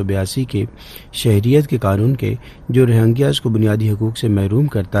بشمول 1982 کے شہریت کے قانون کے، جو روہنگیاز کو بنیادی حقوق سے محروم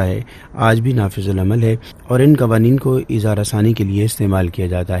کرتا ہے، آج بھی نافذ العمل ہے، اور ان قوانین کو اظہار آسانی کے لیے استعمال کیا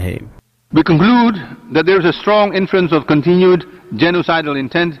جاتا ہے۔ We conclude that there is a strong inference of continued genocidal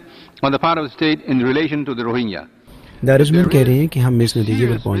intent on the part of the state in relation to the Rohingya. دارالعثمان کہہ رہے ہیں کہ ہم اس نتیجے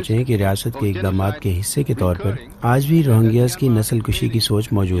پر پہنچے ہیں کہ ریاست کے اقدامات کے حصے کے طور پر آج بھی روہنگیاز کی نسل کشی کی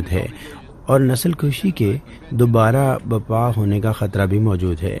سوچ موجود ہے، اور نسل کشی کے دوبارہ برپا ہونے کا خطرہ بھی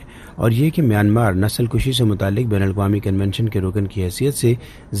موجود ہے، اور یہ کہ میانمار نسل کشی سے متعلق بین الاقوامی کنونشن کے رکن کی حیثیت سے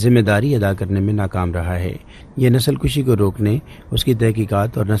ذمہ داری ادا کرنے میں ناکام رہا ہے۔ یہ نسل کشی کو روکنے، اس کی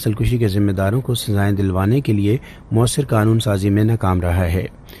تحقیقات اور نسل کشی کے ذمہ داروں کو سزائیں دلوانے کے لیے مؤثر قانون سازی میں ناکام رہا ہے۔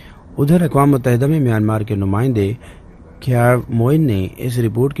 ادھر اقوام متحدہ میں میانمار کے نمائندے کیار موئن نے اس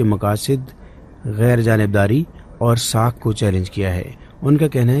رپورٹ کے مقاصد غیر جانبداری اور ساکھ کو چیلنج کیا ہے۔ ان کا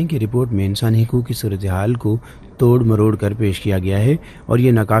کہنا ہے کہ رپورٹ میں انسانی حقوق کی صورتحال کو توڑ مروڑ کر پیش کیا گیا ہے، اور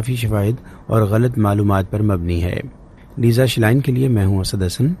یہ ناکافی شواہد اور غلط معلومات پر مبنی ہے۔ لیزا شلائن کے لیے میں ہوں اسد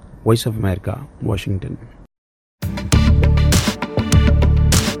حسن، voice of America, Washington.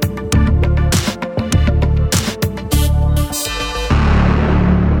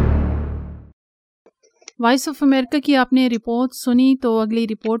 Voice of America کی آپ نے رپورٹ سنی، تو اگلی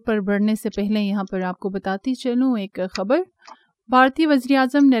رپورٹ پر بڑھنے سے پہلے یہاں پر آپ کو بتاتی چلوں ایک خبر۔ بھارتی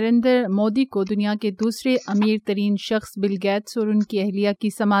وزیراعظم نریندر مودی کو دنیا کے دوسرے امیر ترین شخص بل گیٹس اور ان کی اہلیہ کی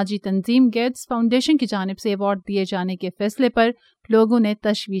سماجی تنظیم گیٹس فاؤنڈیشن کی جانب سے ایوارڈ دیے جانے کے فیصلے پر لوگوں نے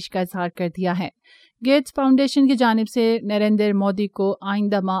تشویش کا اظہار کر دیا ہے۔ گیٹس فاؤنڈیشن کی جانب سے نریندر مودی کو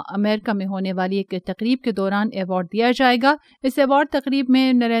آئندہ ماہ امریکہ میں ہونے والی ایک تقریب کے دوران ایوارڈ دیا جائے گا۔ اس ایوارڈ تقریب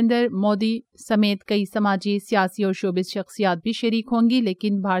میں نریندر مودی سمیت کئی سماجی، سیاسی اور شوبز شخصیات بھی شریک ہوں گی،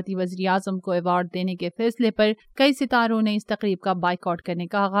 لیکن بھارتی وزیراعظم کو ایوارڈ دینے کے فیصلے پر کئی ستاروں نے اس تقریب کا بائیکاٹ کرنے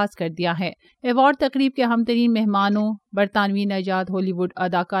کا آغاز کر دیا ہے۔ ایوارڈ تقریب کے اہم ترین مہمانوں برطانوی نژاد ہالی ووڈ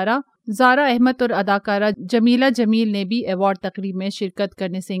اداکارہ زارا احمد اور اداکارہ جمیلہ جمیل نے بھی ایوارڈ تقریب میں شرکت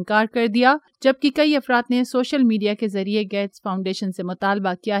کرنے سے انکار کر دیا، جبکہ کئی افراد نے سوشل میڈیا کے ذریعے گیٹس فاؤنڈیشن سے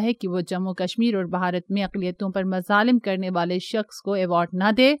مطالبہ کیا ہے کہ وہ جموں کشمیر اور بھارت میں اقلیتوں پر مظالم کرنے والے شخص کو ایوارڈ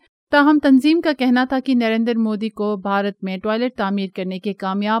نہ دے۔ تاہم تنظیم کا کہنا تھا کہ نریندر مودی کو بھارت میں ٹوائلٹ تعمیر کرنے کے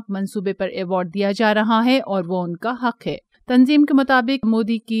کامیاب منصوبے پر ایوارڈ دیا جا رہا ہے اور وہ ان کا حق ہے۔ تنظیم کے مطابق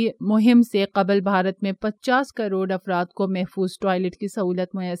مودی کی مہم سے قبل بھارت میں 50 کروڑ افراد کو محفوظ ٹوائلٹ کی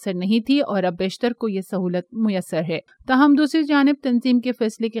سہولت میسر نہیں تھی اور اب بیشتر کو یہ سہولت میسر ہے۔ تاہم دوسری جانب تنظیم کے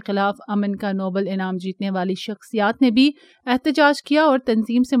فیصلے کے خلاف امن کا نوبل انعام جیتنے والی شخصیات نے بھی احتجاج کیا اور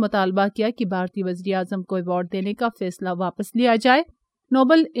تنظیم سے مطالبہ کیا کہ بھارتی وزیر اعظم کو ایوارڈ دینے کا فیصلہ واپس لیا جائے۔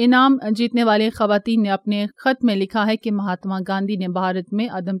 نوبل انعام جیتنے والی خواتین نے اپنے خط میں لکھا ہے کہ مہاتما گاندھی نے بھارت میں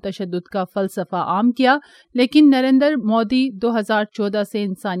عدم تشدد کا فلسفہ عام کیا، لیکن نریندر مودی 2014 سے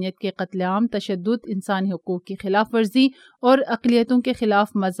انسانیت کے قتل عام، تشدد، انسانی حقوق کی خلاف ورزی اور اقلیتوں کے خلاف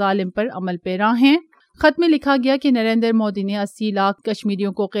مظالم پر عمل پیرا ہیں۔ خط میں لکھا گیا کہ نریندر مودی نے 80 لاکھ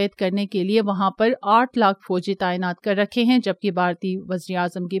کشمیریوں کو قید کرنے کے لیے وہاں پر 8 لاکھ فوجی تعینات کر رکھے ہیں، جبکہ بھارتی وزیر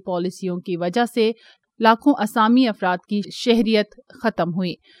اعظم کی پالیسیوں کی وجہ سے لاکھوں اسامی افراد کی شہریت ختم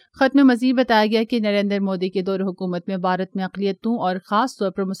ہوئی۔ خط میں مزید بتایا گیا کہ نریندر مودی کے دور حکومت میں بھارت میں اقلیتوں اور خاص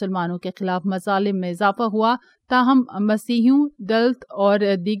طور پر مسلمانوں کے خلاف مظالم میں اضافہ ہوا، تاہم مسیحیوں، دلت اور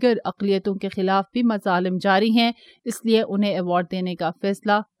دیگر اقلیتوں کے خلاف بھی مظالم جاری ہیں، اس لیے انہیں ایوارڈ دینے کا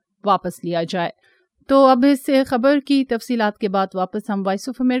فیصلہ واپس لیا جائے۔ تو اب اس خبر کی تفصیلات کے بعد واپس ہم وائس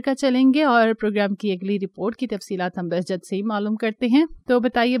آف امریکہ چلیں گے اور پروگرام کی اگلی رپورٹ کی تفصیلات ہم بہجت سے ہی معلوم کرتے ہیں۔ تو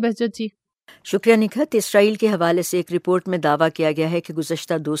بتائیے بہجت جی۔ شکریہ نکھت۔ اسرائیل کے حوالے سے ایک رپورٹ میں دعویٰ کیا گیا ہے کہ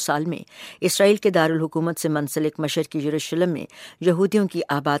گزشتہ 2 سال میں اسرائیل کے دارالحکومت سے منسلک مشرقی یروشلم میں یہودیوں کی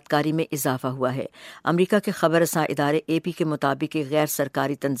آباد کاری میں اضافہ ہوا ہے۔ امریکہ کے خبر رساں ادارے AP کے مطابق ایک غیر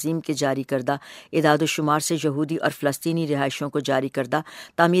سرکاری تنظیم کے جاری کردہ اعداد و شمار سے یہودی اور فلسطینی رہائشیوں کو جاری کردہ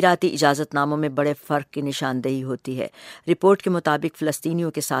تعمیراتی اجازت ناموں میں بڑے فرق کی نشاندہی ہوتی ہے۔ رپورٹ کے مطابق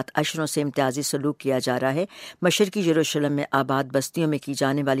فلسطینیوں کے ساتھ عشروں سے امتیازی سلوک کیا جا رہا ہے۔ مشرقی یروشلم میں آباد بستیوں میں کی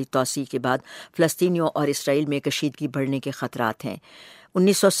جانے والی توسیع کے بعد فلسطینیوں اور اسرائیل میں کشیدگی بڑھنے کے خطرات ہیں۔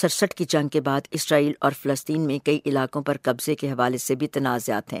 1967 کی جنگ کے بعد اسرائیل اور فلسطین میں کئی علاقوں پر قبضے کے حوالے سے بھی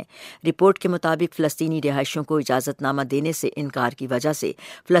تنازعات ہیں۔ رپورٹ کے مطابق فلسطینی رہائشیوں کو اجازت نامہ دینے سے انکار کی وجہ سے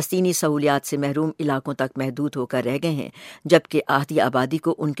فلسطینی سہولیات سے محروم علاقوں تک محدود ہو کر رہ گئے ہیں، جبکہ آہدی آبادی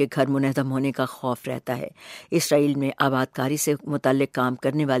کو ان کے گھر منہدم ہونے کا خوف رہتا ہے۔ اسرائیل میں آباد کاری سے متعلق کام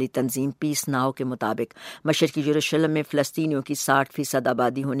کرنے والی تنظیم پیس ناؤ کے مطابق مشرقی یروشلم میں فلسطینیوں کی 60%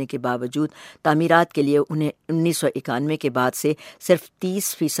 آبادی ہونے کے باوجود تعمیرات کے لیے انہیں 1991 کے بعد سے صرف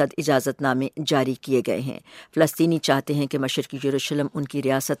 30% اجازت نامے جاری کیے گئے ہیں۔ فلسطینی چاہتے ہیں کہ مشرقی یروشلم ان کی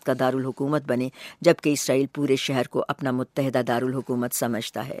ریاست کا دارالحکومت بنے، جبکہ اسرائیل پورے شہر کو اپنا متحدہ دارالحکومت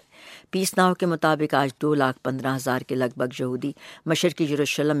سمجھتا ہے۔ پیس ناؤ کے مطابق آج 2,15,000 کے لگ بھگ یہودی مشرقی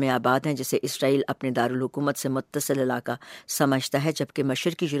یروشلم میں آباد ہیں، جسے اسرائیل اپنے دارالحکومت سے متصل علاقہ سمجھتا ہے، جبکہ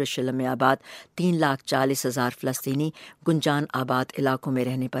مشرقی یروشلم میں آباد 3,40,000 فلسطینی گنجان آباد علاقوں میں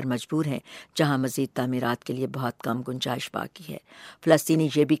رہنے پر مجبور ہیں، جہاں مزید تعمیرات کے لیے بہت کم گنجائش باقی ہے۔ فلسطینی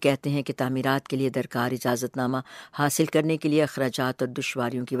یہ بھی کہتے ہیں کہ تعمیرات کے لیے درکار اجازت نامہ حاصل کرنے کے لیے اخراجات اور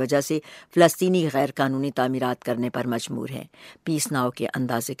دشواریوں کی وجہ سے فلسطینی غیر قانونی تعمیرات کرنے پر مجبور ہیں۔ پیس ناؤ کے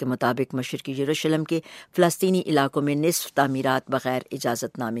اندازے کے مطابق مشرقی یروشلم کے فلسطینی علاقوں میں نصف تعمیرات بغیر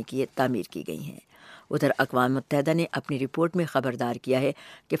اجازت نامے کیے تعمیر کی گئی ہیں۔ ادھر اقوام متحدہ نے اپنی رپورٹ میں خبردار کیا ہے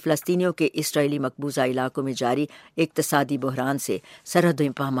کہ فلسطینیوں کے اسرائیلی مقبوضہ علاقوں میں جاری اقتصادی بحران سے سرحدیں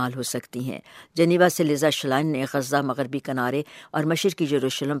پامال ہو سکتی ہیں۔ جنیوا سے لیزا شلائن نے غزہ، مغربی کنارے اور مشرقی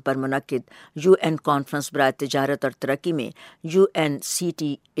یروشلم پر منعقد UN کانفرنس برائے تجارت اور ترقی میں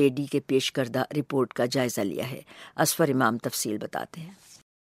UNCTAD کے پیش کردہ رپورٹ کا جائزہ لیا ہے۔ اصفر امام تفصیل بتاتے ہیں۔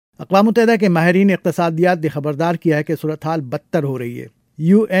 اقوام متحدہ کے ماہرین اقتصادیات نے خبردار کیا ہے کہ صورتحال بدتر ہو رہی ہے۔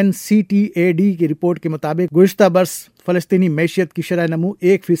 UNCTAD کی رپورٹ کے مطابق گزشتہ برس فلسطینی معیشت کی شرح نمو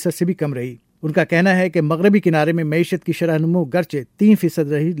 1% سے بھی کم رہی۔ ان کا کہنا ہے کہ مغربی کنارے میں معیشت کی شرح نمو گرچہ 3%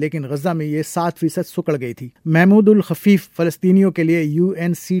 رہی، لیکن غزہ میں یہ 7% سکڑ گئی تھی۔ محمود الخفیف فلسطینیوں کے لیے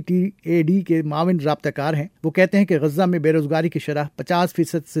UNCTAD کے معاون رابطہ کار ہیں۔ وہ کہتے ہیں کہ غزہ میں بے روزگاری کی شرح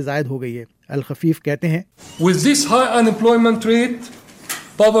 50% سے زائد ہو گئی ہے۔ الخفیف کہتے ہیں With this high unemployment rate,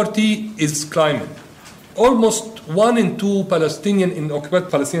 poverty is climbing. Almost 1 in 2 Palestinian in occupied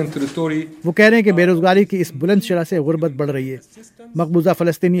Palestinian territory. وہ کہہ رہے ہیں کہ بے روزگاری کی اس بلند شرح سے غربت بڑھ رہی ہے۔ مقبوضہ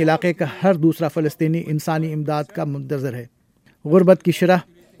فلسطینی علاقے کا ہر دوسرا فلسطینی انسانی امداد کا منتظر ہے۔ غربت کی شرح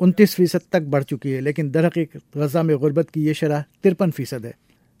 29% تک بڑھ چکی ہے، لیکن درحقیقت غزہ میں غربت کی یہ شرح 53% ہے۔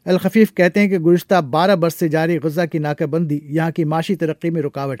 الخفیف کہتے ہیں کہ گزشتہ 12 برس سے جاری غزہ کی ناکہ بندی یہاں کی معاشی ترقی میں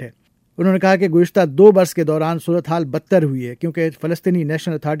رکاوٹ ہے۔ انہوں نے کہا کہ گزشتہ 2 برس کے دوران صورتحال بدتر ہوئی ہے، کیونکہ فلسطینی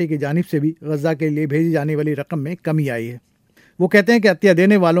نیشنل اتھارٹی کی جانب سے بھی غزہ کے لیے بھیجی جانے والی رقم میں کمی آئی ہے۔ وہ کہتے ہیں کہ عطیہ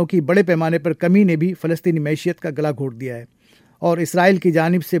دینے والوں کی بڑے پیمانے پر کمی نے بھی فلسطینی معیشت کا گلا گھونٹ دیا ہے، اور اسرائیل کی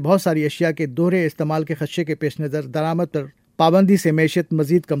جانب سے بہت ساری اشیاء کے دوہرے استعمال کے خدشے کے پیش نظر درآمد پر پابندی سے معیشت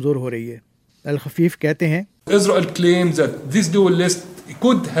مزید کمزور ہو رہی ہے۔ الخفیف کہتے ہیں Israel claims that this dual list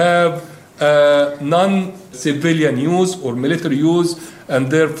could have non-civilian use or military use, and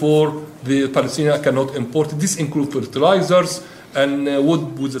therefore the Palestinians cannot import it. This includes fertilizers and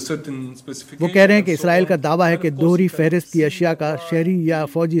wood with a certain specification. وہ کہہ رہے ہیں کہ اسرائیل کا دعویٰ ہے کہ دوہری فہرست کی اشیاء کا شہری یا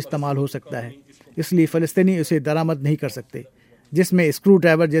فوجی استعمال ہو سکتا ہے، اس لیے فلسطینی اسے درآمد نہیں کر سکتے، جس میں اسکرو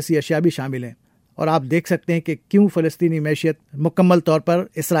ڈرائیور جیسی اشیاء بھی شامل ہیں۔ اور آپ دیکھ سکتے ہیں کہ کیوں فلسطینی معیشت مکمل طور پر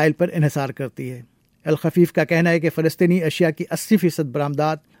اسرائیل پر انحصار کرتی ہے۔ الخفیف کا کہنا ہے کہ فلسطینی اشیاء کی 80%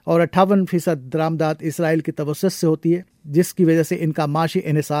 برآمدات اور 58% درآمدات اسرائیل کے توسط سے ہوتی ہے، جس کی وجہ سے ان کا معاشی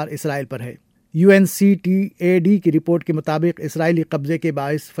انحصار اسرائیل پر ہے۔ UNCTAD کی رپورٹ کے مطابق اسرائیلی قبضے کے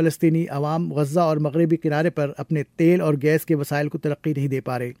باعث فلسطینی عوام غزہ اور مغربی کنارے پر اپنے تیل اور گیس کے وسائل کو ترقی نہیں دے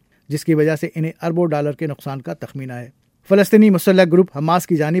پا رہے، جس کی وجہ سے انہیں اربوں ڈالر کے نقصان کا تخمینہ ہے۔ فلسطینی مسلح گروپ حماس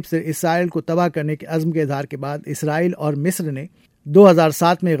کی جانب سے اسرائیل کو تباہ کرنے کے عزم کے اظہار کے بعد اسرائیل اور مصر نے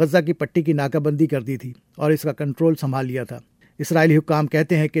 2007 میں غزہ کی پٹی کی ناکہ بندی کر دی تھی اور اس کا کنٹرول سنبھال لیا تھا۔ اسرائیلی حکام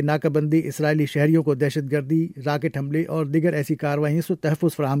کہتے ہیں کہ ناکہ بندی اسرائیلی شہریوں کو دہشت گردی، راکٹ حملے اور دیگر ایسی کارروائیوں سے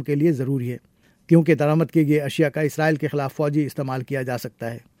تحفظ فراہم کے لیے ضروری ہے، کیونکہ درآمد کی گئی اشیاء کا اسرائیل کے خلاف فوجی استعمال کیا جا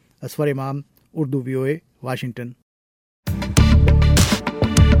سکتا ہے۔ اصفر امام، اردو VOA، واشنگٹن۔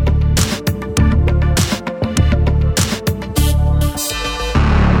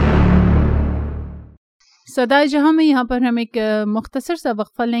 صدائے جہاں میں یہاں پر ہم ایک مختصر سا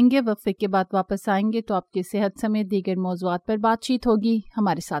وقفہ لیں گے، وقفے کے بعد واپس آئیں گے تو آپ کی صحت سمیت دیگر موضوعات پر بات چیت ہوگی،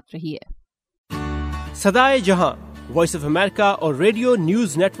 ہمارے ساتھ رہیے۔ صدائے جہاں وائس آف امریکہ اور ریڈیو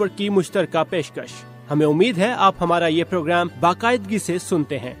نیوز نیٹ ورک کی مشترکہ پیشکش۔ ہمیں امید ہے آپ ہمارا یہ پروگرام باقاعدگی سے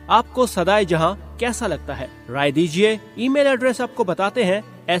سنتے ہیں۔ آپ کو صدائے جہاں کیسا لگتا ہے؟ رائے دیجیے۔ ای میل ایڈریس آپ کو بتاتے ہیں،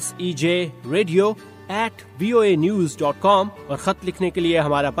 sejradio@voanews.com، اور خط لکھنے کے لیے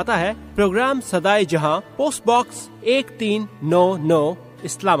ہمارا پتہ ہے پروگرام صدائے جہاں، پوسٹ باکس 1399،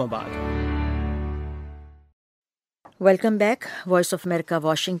 اسلام آباد۔ Welcome back. Voice of America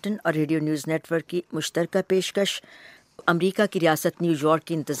Washington اور ریڈیو نیوز نیٹ ورک کی مشترکہ پیشکش۔ امریکہ کی ریاست نیو یارک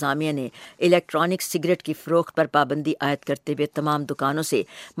کی انتظامیہ نے الیکٹرانک سگریٹ کی فروخت پر پابندی عائد کرتے ہوئے تمام دکانوں سے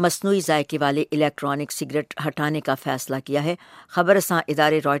مصنوعی ذائقے والے الیکٹرانک سگریٹ ہٹانے کا فیصلہ کیا ہے۔ خبر رساں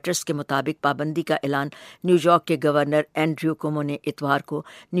ادارے رائٹرز کے مطابق پابندی کا اعلان نیو یارک کے گورنر اینڈریو کومو نے اتوار کو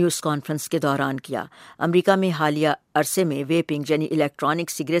نیوز کانفرنس کے دوران کیا۔ امریکہ میں حالیہ عرصے میں ویپنگ یعنی الیکٹرانک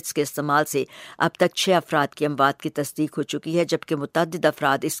سگریٹس کے استعمال سے اب تک 6 افراد کی اموات کی تصدیق ہو چکی ہے، جبکہ متعدد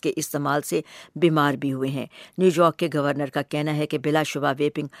افراد اس کے استعمال سے بیمار بھی ہوئے ہیں۔ نیو یارک کے گورنر کا کہنا ہے کہ بلا شبہ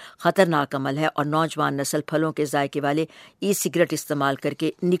ویپنگ خطرناک عمل ہے اور نوجوان نسل پھلوں کے ذائقے والے ای سگریٹ استعمال کر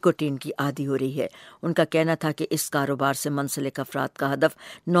کے نکوٹین کی عادی ہو رہی ہے۔ ان کا کہنا تھا کہ اس کاروبار سے منسلک افراد کا ہدف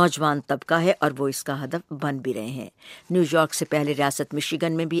نوجوان طبقہ ہے اور وہ اس کا ہدف بن بھی رہے ہیں۔ نیو یارک سے پہلے ریاست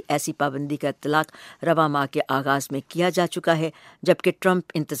مشیگن میں بھی ایسی پابندی کا اطلاق رواں ماہ کے آغاز میں کیا جا چکا ہے، جبکہ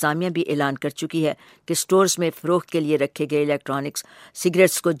ٹرمپ انتظامیہ بھی اعلان کر چکی ہے کہ سٹورز میں فروخت کے لیے رکھے گئے الیکٹرانکس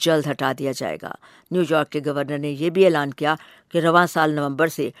سگریٹس کو جلد ہٹا دیا جائے گا۔ نیو یارک کے گورنر نے یہ بھی اعلان کیا کہ رواں سال نومبر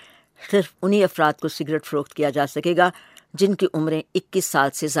سے صرف انہی افراد کو سگریٹ فروخت کیا جا سکے گا جن کی عمریں 21 سال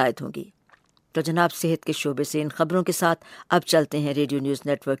سے زائد ہوں گی۔ تو جناب، صحت کے شعبے سے ان خبروں کے ساتھ اب چلتے ہیں ریڈیو نیوز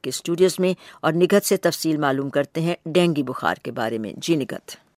نیٹ ورک کے اسٹوڈیوز میں اور نگہت سے تفصیل معلوم کرتے ہیں ڈینگی بخار کے بارے میں۔ جی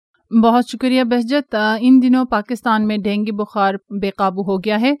نگہت۔ بہت شکریہ بہجت۔ ان دنوں پاکستان میں ڈینگی بخار بے قابو ہو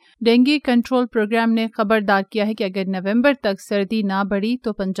گیا ہے۔ ڈینگی کنٹرول پروگرام نے خبردار کیا ہے کہ اگر نومبر تک سردی نہ بڑھی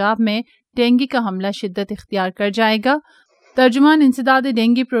تو پنجاب میں ڈینگی کا حملہ شدت اختیار کر جائے گا۔ ترجمان انسداد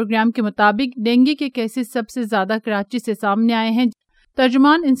ڈینگی پروگرام کے مطابق ڈینگی کے کیسز سب سے زیادہ کراچی سے سامنے آئے ہیں۔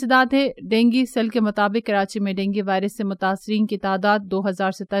 ترجمان انسداد ڈینگی سیل کے مطابق کراچی میں ڈینگی وائرس سے متاثرین کی تعداد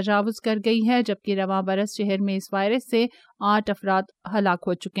 2000 سے تجاوز کر گئی ہے، جبکہ رواں برس شہر میں اس وائرس سے 8 افراد ہلاک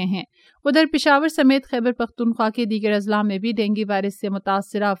ہو چکے ہیں۔ ادھر پشاور سمیت خیبر پختونخوا کے دیگر اضلاع میں بھی ڈینگی وائرس سے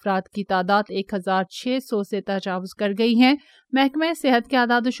متاثرہ افراد کی تعداد 1600 سے تجاوز کر گئی ہے۔ محکمہ صحت کے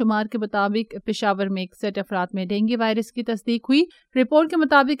اعداد و شمار کے مطابق پشاور میں 61 افراد میں ڈینگی وائرس کی تصدیق ہوئی۔ رپورٹ کے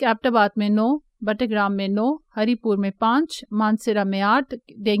مطابق ایبٹ آباد میں 9، بٹگرام میں 9، ہری پور میں 5، مانسرہ میں 8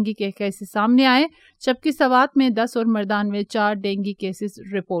 ڈینگی کے کیسز سامنے آئے، جبکہ سوات میں 10 اور مردان میں 4 ڈینگی کیسز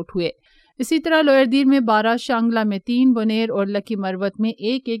رپورٹ ہوئے۔ اسی طرح لوئر دیر میں 12، شانگلہ میں 3، بنیر اور لکی مروت میں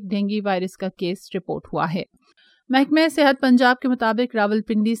 1 ڈینگی وائرس کا کیس رپورٹ ہوا ہے۔ محکمہ صحت پنجاب کے مطابق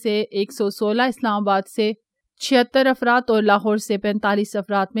راولپنڈی سے 116، اسلام آباد سے 76 افراد اور لاہور سے 45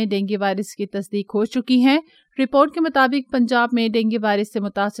 افراد میں ڈینگی وائرس کی تصدیق ہو چکی ہے۔ رپورٹ کے مطابق پنجاب میں ڈینگی وائرس سے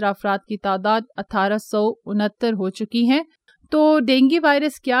متاثرہ افراد کی تعداد 1869 ہو چکی ہے۔ تو ڈینگی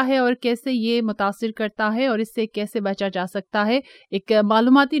وائرس کیا ہے اور کیسے یہ متاثر کرتا ہے اور اس سے کیسے بچا جا سکتا ہے، ایک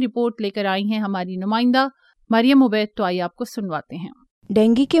معلوماتی رپورٹ لے کر آئی ہیں ہماری نمائندہ مریم عبید، تو آئیے آپ کو سنواتے ہیں۔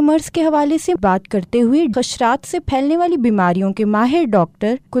 ڈینگی کے مرض کے حوالے سے بات کرتے ہوئے حشرات سے پھیلنے والی بیماریوں کے ماہر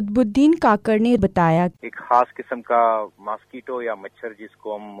ڈاکٹر قطب الدین کاکڑ نے بتایا ایک خاص قسم کا ماسکیٹو یا مچھر جس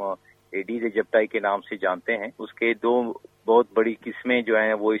کو ہم ایڈیز ایجپٹائی کے نام سے جانتے ہیں، اس کے دو بہت بڑی قسمیں جو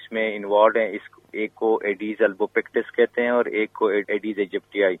ہیں وہ اس میں انوالوڈ ہیں. ایک کو ایڈیز البوپیکٹس کہتے ہیں اور ایک کو ایڈیز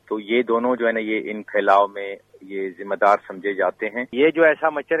ایجپٹیائی. تو یہ دونوں جو ہے نا یہ ان پھیلاؤ میں یہ ذمہ دار سمجھے جاتے ہیں. یہ جو ایسا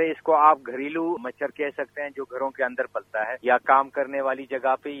مچھر ہے اس کو آپ گھریلو مچھر کہہ سکتے ہیں جو گھروں کے اندر پلتا ہے یا کام کرنے والی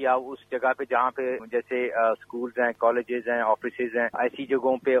جگہ پہ یا اس جگہ پہ جہاں پہ جیسے اسکولز ہیں، کالجز ہیں، آفیسز ہیں، ایسی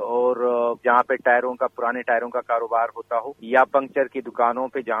جگہوں پہ اور جہاں پہ پرانے ٹائروں کا کاروبار ہوتا ہو یا پنکچر کی دکانوں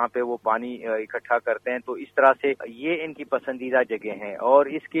پہ جہاں پہ وہ پانی اکٹھا کرتے ہیں. تو اس طرح سے یہ ان کی پسندیدہ جگہ ہیں. اور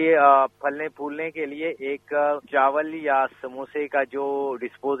اس کے پھلنے پھولنے کے لیے ایک چاول یا سموسے کا جو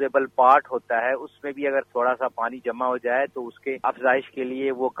ڈسپوزیبل پارٹ ہوتا ہے اس میں بھی اگر تھوڑا سا پانی جمع ہو جائے تو اس کے افزائش کے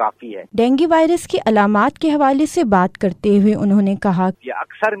لیے وہ کافی ہے. ڈینگی وائرس کی علامات کے حوالے سے بات کرتے ہوئے انہوں نے کہا کہ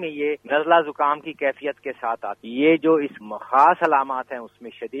اکثر میں یہ نزلہ زکام کی کیفیت کے ساتھ آتی. یہ جو اس خاص علامات ہیں اس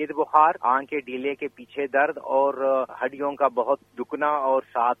میں شدید بخار، آنکھ کے ڈیلے کے پیچھے درد اور ہڈیوں کا بہت دکنا اور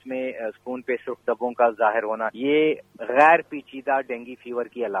ساتھ میں خون پہ سرخ دبوں کا ظاہر ہونا، یہ غیر پیچیدہ ڈینگی فیور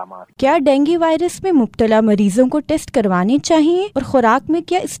کی علامات. کیا ڈینگی وائرس میں مبتلا مریضوں کو ٹیسٹ کروانے چاہیے اور خوراک میں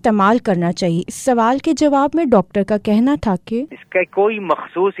کیا استعمال کرنا چاہیے؟ اس سوال کے جواب میں ڈاکٹر کا کہنا تھا کہ اس کا کوئی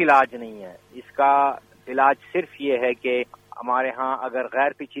مخصوص علاج نہیں ہے. اس کا علاج صرف یہ ہے کہ ہمارے ہاں اگر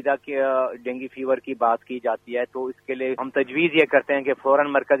غیر پیچیدہ ڈینگی فیور کی بات کی جاتی ہے تو اس کے لیے ہم تجویز یہ کرتے ہیں کہ فوراً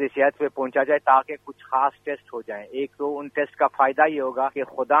مرکز صحت پہ پہنچا جائے تاکہ کچھ خاص ٹیسٹ ہو جائیں. ایک تو ان ٹیسٹ کا فائدہ یہ ہوگا کہ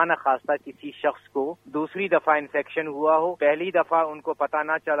خدا نخواستہ کسی شخص کو دوسری دفعہ انفیکشن ہوا ہو، پہلی دفعہ ان کو پتہ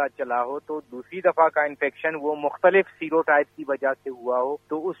نہ چلا ہو تو دوسری دفعہ کا انفیکشن وہ مختلف سیروٹائپ کی وجہ سے ہوا ہو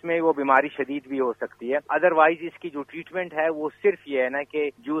تو اس میں وہ بیماری شدید بھی ہو سکتی ہے. ادروائز اس کی جو ٹریٹمنٹ ہے وہ صرف یہ ہے نا کہ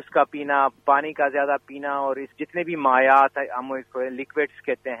جوس کا پینا، پانی کا زیادہ پینا اور اس جتنے بھی مائعات ہم لکوڈز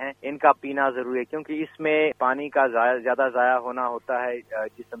کہتے ہیں ان کا پینا ضروری ہے کیونکہ اس میں پانی کا زیادہ ضائع ہونا ہوتا ہے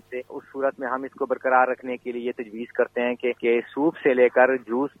جسم سے. اس صورت میں ہم اس کو برقرار رکھنے کے لیے یہ تجویز کرتے ہیں کہ سوپ سے لے کر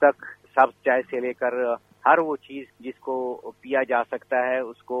جوس تک، سبز چائے سے لے کر ہر وہ چیز جس کو پیا جا سکتا ہے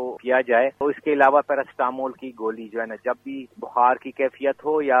اس کو پیا جائے. اور اس کے علاوہ پیراسٹامول کی گولی جو ہے نا جب بھی بخار کی کیفیت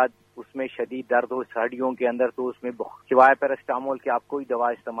ہو یا اس میں شدید درد ہو ہڈیوں کے اندر تو اس میں سوائے پیراسٹامول کے آپ کوئی دوا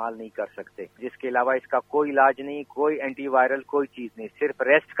استعمال نہیں کر سکتے. جس کے علاوہ اس کا کوئی علاج نہیں، کوئی اینٹی وائرل کوئی چیز نہیں، صرف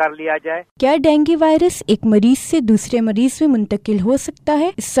ریسٹ کر لیا جائے. کیا ڈینگی وائرس ایک مریض سے دوسرے مریض میں منتقل ہو سکتا ہے؟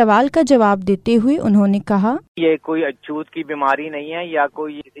 اس سوال کا جواب دیتے ہوئے انہوں نے کہا یہ کوئی اچھوت کی بیماری نہیں ہے یا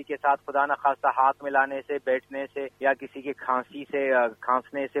کوئی کسی کے ساتھ خدا نخواستہ ہاتھ ملانے سے، بیٹھنے سے یا کسی کے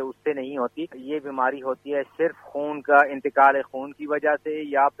کھانسنے سے اس سے نہیں ہوتی. یہ بیماری ہوتی ہے صرف خون کا انتقال خون کی وجہ سے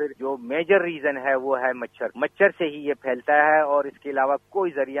یا پھر جو میجر ریزن ہے وہ ہے مچھر سے ہی یہ پھیلتا ہے اور اس کے علاوہ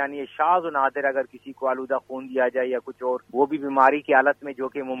کوئی ذریعہ نہیں ہے. شاذ و نادر اگر کسی کو آلودہ خون دیا جائے یا کچھ اور، وہ بھی بیماری کی حالت میں جو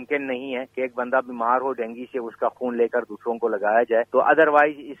کہ ممکن نہیں ہے کہ ایک بندہ بیمار ہو ڈینگی سے اس کا خون لے کر دوسروں کو لگایا جائے. تو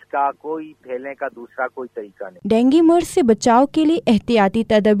ادروائز اس کا کوئی پھیلنے کا دوسرا کوئی طریقہ نہیں. ڈینگی مرض سے بچاؤ کے لیے احتیاطی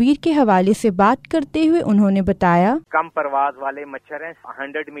تدابیر کے حوالے سے بات کرتے ہوئے انہوں نے بتایا کم پرواز والے مچھر ہیں،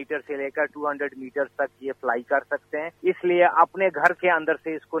 100 میٹر سے لے کر 200 میٹر تک یہ فلائی کر سکتے ہیں. اس لیے اپنے گھر کے اندر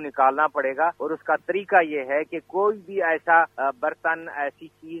سے اس کو نکالنا پڑے گا اور اس کا طریقہ یہ ہے کہ کوئی بھی ایسا برتن، ایسی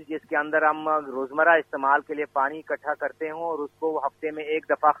چیز جس کے اندر ہم روزمرہ استعمال کے لیے پانی اکٹھا کرتے ہوں اور اس کو ہفتے میں ایک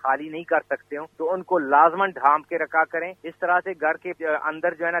دفعہ خالی نہیں کر سکتے ہوں تو ان کو لازماً ڈھانپ کے رکھا کریں. اس طرح سے گھر کے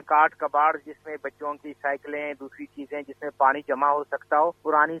اندر جو ہے نا کاٹ کباڑ جس میں بچوں کی سائیکلیں، دوسری چیزیں جس میں پانی جمع ہو سکتا ہو،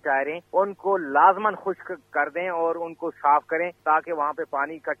 پرانی ٹائریں، ان کو لازماً خشک کر دیں اور ان کو صاف کریں تاکہ وہاں پہ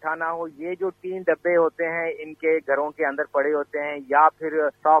پانی اکٹھا نہ ہو. یہ جو 3 ڈبے ہوتے ہیں ان کے گھروں کے اندر پڑے ہوتے ہیں یا پھر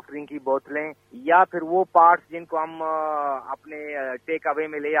سافٹ ڈرنک کی بوتلیں یا پھر وہ پارٹس جن کو ہم اپنے ٹیک اوے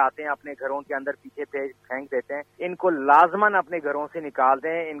میں لے آتے ہیں اپنے گھروں کے اندر پیچھے پھینک دیتے ہیں، ان کو لازماً اپنے گھروں سے نکال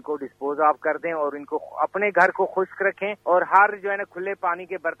دیں، ان کو ڈسپوز آف کر دیں اور ان کو اپنے گھر کو خشک رکھیں اور ہر جو ہے نا کھلے پانی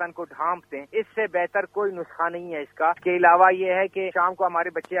کے برتن کو ڈھانپ دیں. اس سے بہتر کوئی نسخہ نہیں ہے اس کا. اس کے علاوہ یہ ہے کہ شام کو ہمارے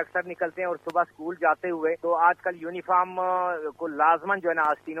بچے اکثر نکلتے ہیں اور صبح اسکول جاتے ہوئے تو آج کل یونیفارم کو لازماً جو ہے نا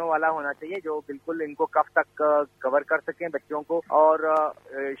آستینوں والا ہونا چاہیے جو بالکل ان کو کف تک کور کر سکیں بچوں کو. اور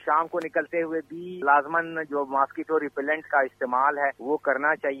شام کو نکلتے ہوئے بھی لازماً جو ماسکیٹو ریپیلنٹ کا استعمال ہے وہ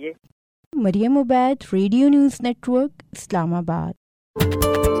کرنا چاہیے. مریم Obaid, radio news network, اسلام آباد.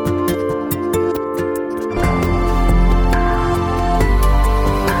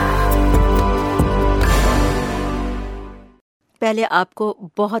 پہلے آپ کو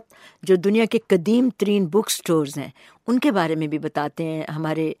بہت جو دنیا کے قدیم ترین بک سٹورز ہیں ان کے بارے میں بھی بتاتے ہیں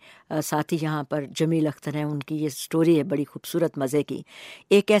ہمارے ساتھی یہاں پر جمیل اختر ہیں، ان کی یہ سٹوری ہے بڑی خوبصورت مزے کی۔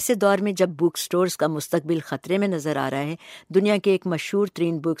 ایک ایسے دور میں جب بک سٹورز کا مستقبل خطرے میں نظر آ رہا ہے، دنیا کے ایک مشہور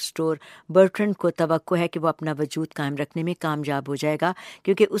ترین بک سٹور برٹرنڈ کو توقع ہے کہ وہ اپنا وجود قائم رکھنے میں کامیاب ہو جائے گا،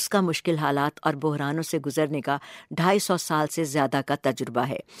 کیونکہ اس کا مشکل حالات اور بحرانوں سے گزرنے کا 250 سال سے زیادہ کا تجربہ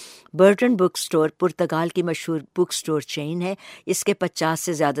ہے۔ برٹرنڈ بک سٹور پرتگال کی مشہور بک سٹور چین ہے۔ اس کے 50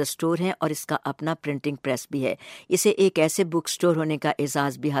 سے زیادہ سٹور ہیں اور اس کا اپنا پرنٹنگ پریس بھی ہے۔ اسے ایک ایسے بک سٹور ہونے کا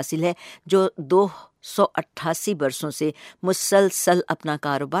اعزاز بھی حاصل ہے جو 288 برسوں سے مسلسل اپنا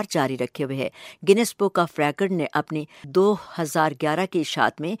کاروبار جاری رکھے ہوئے ہے۔ گینس بک آف ریکارڈ نے اپنی 2011 کی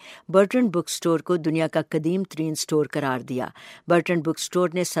اشاعت میں برٹرنڈ بک سٹور کو دنیا کا قدیم ترین سٹور قرار دیا۔ برٹرنڈ بک سٹور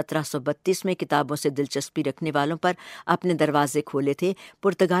نے 1732 میں کتابوں سے دلچسپی رکھنے والوں پر اپنے دروازے کھولے تھے۔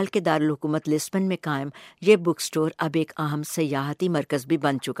 پرتگال کے دارالحکومت لسبن میں قائم یہ بک سٹور اب ایک اہم سیاحتی مرکز بھی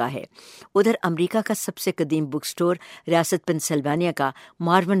بن چکا ہے۔ ادھر امریکہ کا سب سے قدیم بک سٹور ریاست پنسلوانیا کا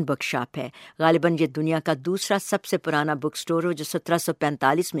مارون بک شاپ ہے۔ غالباً یہ دنیا کا دوسرا سب سے پرانا بک سٹور ہو جو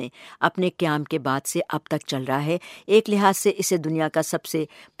 1745 میں اپنے قیام کے بعد سے اب تک چل رہا ہے۔ ایک لحاظ سے اسے دنیا کا سب سے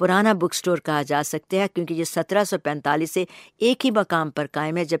پرانا بک سٹور کہا جا سکتا ہے کیونکہ یہ 1745 سے ایک ہی مقام پر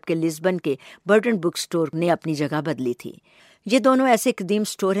قائم ہے، جبکہ لسبن کے برٹن بک سٹور نے اپنی جگہ بدلی تھی۔ یہ دونوں ایسے قدیم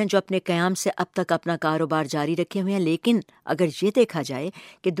سٹور ہیں جو اپنے قیام سے اب تک اپنا کاروبار جاری رکھے ہوئے ہیں، لیکن اگر یہ دیکھا جائے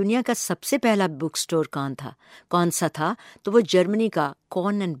کہ دنیا کا سب سے پہلا بک سٹور کون سا تھا تو وہ جرمنی کا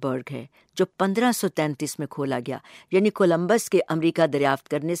کوننبرگ ہے، جو 1533 میں کھولا گیا، یعنی کولمبس کے امریکہ دریافت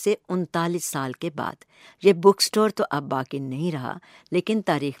کرنے سے 39 سال کے بعد۔ یہ بک سٹور تو اب باقی نہیں رہا، لیکن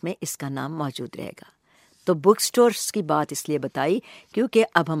تاریخ میں اس کا نام موجود رہے گا۔ تو بک سٹورز کی بات اس لیے بتائی کیونکہ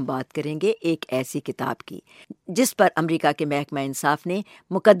اب ہم بات کریں گے ایک ایسی کتاب کی جس پر امریکہ کے محکمہ انصاف نے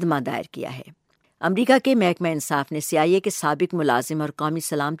مقدمہ دائر کیا ہے۔ امریکہ کے محکمہ انصاف نے CIA کے سابق ملازم اور قومی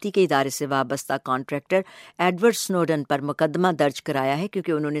سلامتی کے ادارے سے وابستہ کانٹریکٹر ایڈورڈ سنوڈن پر مقدمہ درج کرایا ہے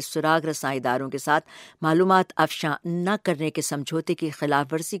کیونکہ انہوں نے سراغ رساں اداروں کے ساتھ معلومات افشاں نہ کرنے کے سمجھوتے کی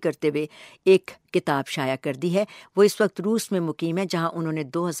خلاف ورزی کرتے ہوئے ایک کتاب شائع کر دی ہے۔ وہ اس وقت روس میں مقیم ہے جہاں انہوں نے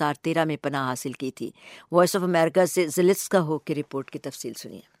 2013 میں پناہ حاصل کی تھی۔ وائس آف امریکہ سے زلیتسکا ہو کی رپورٹ کی تفصیل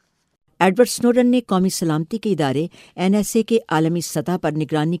سنیے۔ ایڈورڈ سنوڈن نے قومی سلامتی کے ادارے NSA کے عالمی سطح پر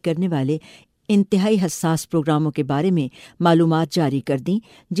نگرانی کرنے والے انتہائی حساس پروگراموں کے بارے میں معلومات جاری کر دیں،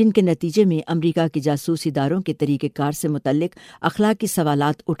 جن کے نتیجے میں امریکہ کے جاسوسی اداروں کے طریقہ کار سے متعلق اخلاقی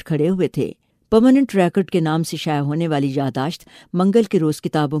سوالات اٹھ کھڑے ہوئے تھے۔ پرماننٹ ریکارڈ کے نام سے شائع ہونے والی یادداشت منگل کے روز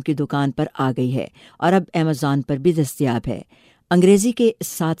کتابوں کی دکان پر آ گئی ہے اور اب Amazon پر بھی دستیاب ہے۔ انگریزی کے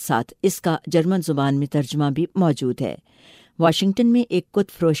ساتھ ساتھ اس کا جرمن زبان میں ترجمہ بھی موجود ہے۔ واشنگٹن میں ایک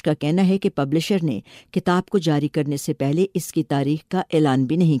کتب فروش کا کہنا ہے کہ پبلشر نے کتاب کو جاری کرنے سے پہلے اس کی تاریخ کا اعلان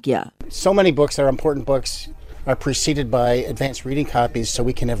بھی نہیں کیا۔ So many books that are important books are preceded by advanced reading copies so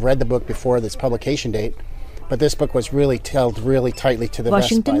we can have read the book before its publication date. But this book was really held really tightly to the vest.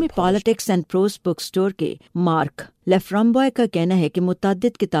 Washington میں Politics and Prose bookstore کے Mark LaFramboise کا کہنا ہے کہ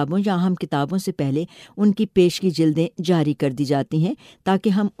متعدد کتابوں یا اہم کتابوں سے پہلے ان کی پیشگی جلدیں جاری کر دی جاتی ہیں تاکہ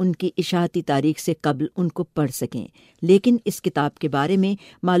ہم ان کی اشاعتی تاریخ سے قبل ان کو پڑھ سکیں، لیکن اس کتاب کے بارے میں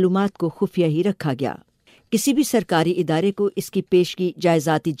معلومات کو خفیہ ہی رکھا گیا۔ کسی بھی سرکاری ادارے کو اس کی پیشگی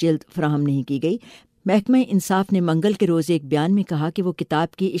جائزاتی جلد فراہم نہیں کی گئی۔ محکمہ انصاف نے منگل کے روز ایک بیان میں کہا کہ وہ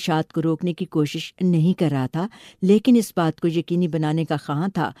کتاب کی اشاعت کو روکنے کی کوشش نہیں کر رہا تھا، لیکن اس بات کو یقینی بنانے کا خواہاں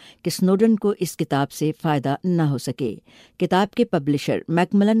تھا کہ سنوڈن کو اس کتاب سے فائدہ نہ ہو سکے۔ کتاب کے پبلشر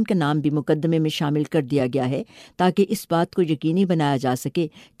میکملن کا نام بھی مقدمے میں شامل کر دیا گیا ہے تاکہ اس بات کو یقینی بنایا جا سکے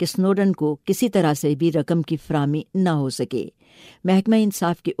کہ سنوڈن کو کسی طرح سے بھی رقم کی فراہمی نہ ہو سکے۔ محکمہ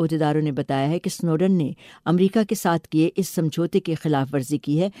انصاف کے عہدیداروں نے بتایا ہے کہ سنوڈن نے امریکہ کے ساتھ کیے اس سمجھوتے کی خلاف ورزی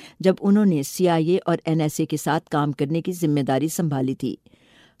کی ہے جب انہوں نے CIA اور NSA کے ساتھ کام کرنے کی ذمہ داری سنبھالی تھی۔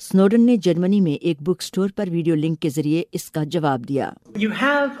 سنوڈن نے جرمنی میں ایک بک سٹور پر ویڈیو لنک کے ذریعے اس کا جواب دیا۔ You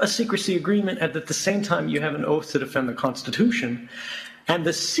have a secrecy agreement and at the same time you have an oath to defend the Constitution.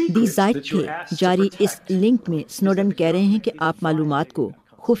 دی زائٹ کے جاری اس لنک میں سنوڈن کہہ رہے ہیں کہ آپ معلومات کو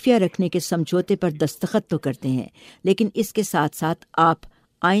خفیہ رکھنے کے سمجھوتے پر دستخط تو کرتے ہیں، لیکن اس کے ساتھ ساتھ آپ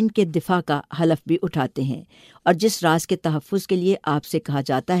آئین کے دفاع کا حلف بھی اٹھاتے ہیں، اور جس راز کے تحفظ کے لیے آپ سے کہا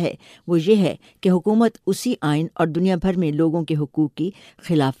جاتا ہے وہ یہ ہے کہ حکومت اسی آئین اور دنیا بھر میں لوگوں کے حقوق کی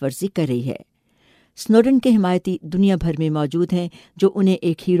خلاف ورزی کر رہی ہے۔ سنوڈن کے حمایتی دنیا بھر میں موجود ہیں جو انہیں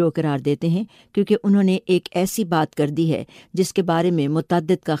ایک ہیرو قرار دیتے ہیں کیونکہ انہوں نے ایک ایسی بات کر دی ہے جس کے بارے میں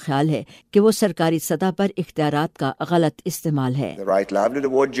متعدد کا خیال ہے کہ وہ سرکاری سطح پر اختیارات کا غلط استعمال ہے۔ The Right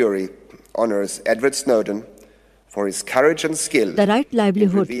Livelihood Award jury honors Edward Snowden for his courage and skill. The Right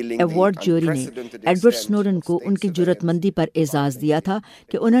Livelihood Award جوری نے ایڈورڈ سنوڈن کو ان کی جرأت مندی پر اعزاز دیا تھا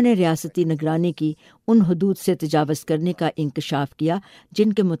کہ انہوں نے ریاستی نگرانی کی ان حدود سے تجاوز کرنے کا انکشاف کیا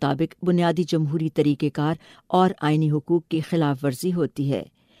جن کے مطابق بنیادی جمہوری طریقہ کار اور آئینی حقوق کی خلاف ورزی ہوتی ہے،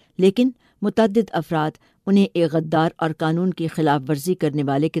 لیکن متعدد افراد انہیں ایک غدار اور قانون کی خلاف ورزی کرنے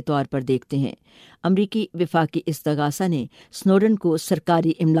والے کے طور پر دیکھتے ہیں۔ امریکی وفاقی استغاثہ نے سنوڈن کو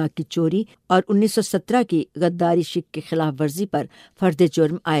سرکاری املاک کی چوری اور 1917 کی غداری شک کی خلاف ورزی پر فرد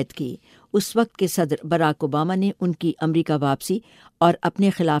جرم عائد کی۔ اس وقت کے صدر براک اوباما نے ان کی امریکہ واپسی اور اپنے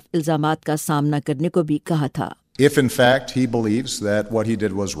خلاف الزامات کا سامنا کرنے کو بھی کہا تھا۔ If in fact he believes that what he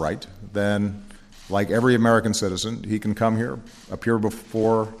did was right, then like every American citizen, he can come here, appear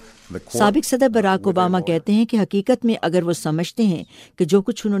before the court. سابق صدر براک اوباما کہتے ہیں کہ حقیقت میں اگر وہ سمجھتے ہیں کہ جو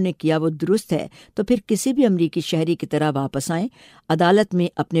کچھ انہوں نے کیا وہ درست ہے تو پھر کسی بھی امریکی شہری کی طرح واپس آئیں، عدالت میں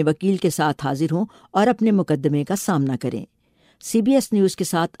اپنے وکیل کے ساتھ حاضر ہوں اور اپنے مقدمے کا سامنا کریں۔ سی بی ایس نیوز کے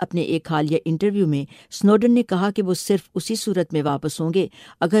ساتھ اپنے ایک حالیہ انٹرویو میں سنوڈن نے کہا کہ وہ صرف اسی صورت میں واپس ہوں گے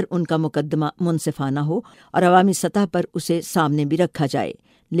اگر ان کا مقدمہ منصفانہ ہو اور عوامی سطح پر اسے سامنے بھی رکھا جائے،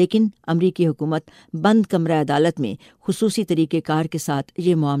 لیکن امریکی حکومت بند کمرہ عدالت میں خصوصی طریقہ کار کے ساتھ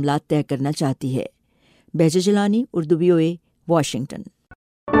یہ معاملات طے کرنا چاہتی ہے۔ Bahja Jilani, Urdu VOA، Washington.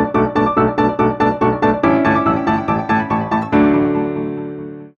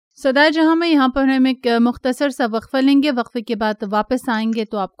 صدائے جہاں میں یہاں پر ہم ایک مختصر سا وقفہ لیں گے، وقفے کے بعد واپس آئیں گے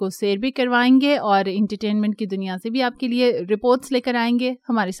تو آپ کو سیر بھی کروائیں گے اور انٹرٹینمنٹ کی دنیا سے بھی آپ کے لیے رپورٹس لے کر آئیں گے۔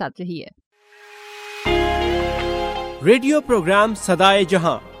 ہمارے ساتھ رہیے۔ ریڈیو پروگرام صدائے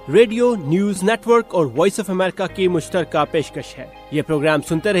جہاں ریڈیو نیوز نیٹ ورک اور وائس آف امریکہ کی مشترکہ پیشکش ہے۔ یہ پروگرام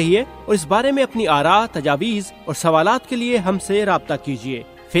سنتے رہیے اور اس بارے میں اپنی آراء، تجاویز اور سوالات کے لیے ہم سے رابطہ کیجیے۔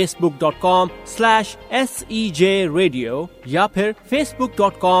 facebook.com/SEJ Radio یا پھر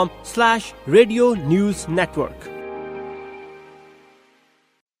facebook.com/Radio News Network۔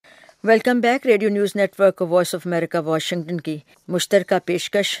 Welcome back. Radio news net work voice of America Washington کی مشترکہ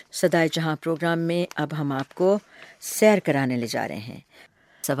پیشکش صدائے جہاں پروگرام میں اب ہم آپ کو سیر کرانے لے جا رہے ہیں۔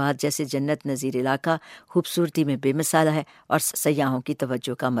 سوات جیسے جنت نظیر علاقہ خوبصورتی میں بے مثال ہے اور سیاحوں کی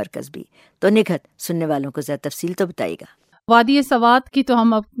توجہ کا مرکز بھی۔ تو نگہت سننے والوں کو ذرا تفصیل تو بتائیے گا۔ وادی سوات کی تو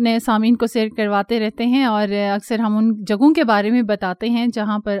ہم اپنے سامعین کو سیر کرواتے رہتے ہیں اور اکثر ہم ان جگہوں کے بارے میں بتاتے ہیں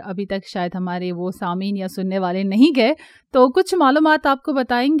جہاں پر ابھی تک شاید ہمارے وہ سامعین یا سننے والے نہیں گئے، تو کچھ معلومات آپ کو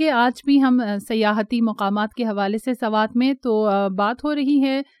بتائیں گے۔ آج بھی ہم سیاحتی مقامات کے حوالے سے سوات میں تو بات ہو رہی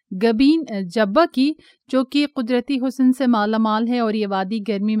ہے گبین جبہ کی، جو کہ قدرتی حسن سے مالا مال ہے اور یہ وادی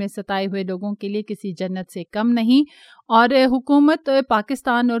گرمی میں ستائے ہوئے لوگوں کے لیے کسی جنت سے کم نہیں۔ اور حکومت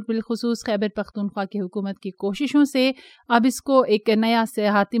پاکستان اور بالخصوص خیبر پختونخوا کی حکومت کی کوششوں سے اب اس کو ایک نیا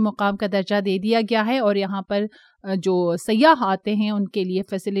سیاحتی مقام کا درجہ دے دیا گیا ہے اور یہاں پر جو سیاح آتے ہیں ان کے لیے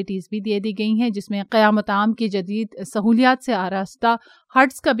فیسلٹیز بھی دے دی گئی ہیں، جس میں قیام مقام کی جدید سہولیات سے آراستہ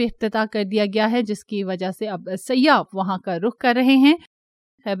ہٹس کا بھی افتتاح کر دیا گیا ہے، جس کی وجہ سے اب سیاح وہاں کا رخ کر رہے ہیں۔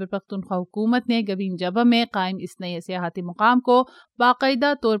 خیبر پختونخوا حکومت نے گبین جبہ میں قائم اس نئے سیاحتی مقام کو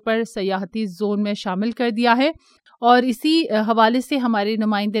باقاعدہ طور پر سیاحتی زون میں شامل کر دیا ہے، اور اسی حوالے سے ہمارے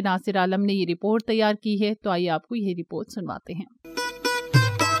نمائندے ناصر عالم نے یہ رپورٹ تیار کی ہے، تو آئیے آپ کو یہ رپورٹ سنواتے ہیں۔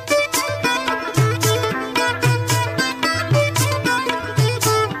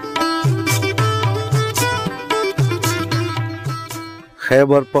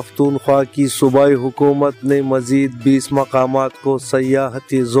 خیبر پختونخوا کی صوبائی حکومت نے مزید 20 مقامات کو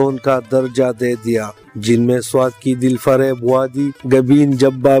سیاحتی زون کا درجہ دے دیا، جن میں سوات کی دلفریب وادی گبین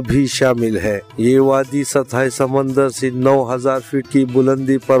جبہ بھی شامل ہے۔ یہ وادی سطح سمندر سے 9000 فٹ کی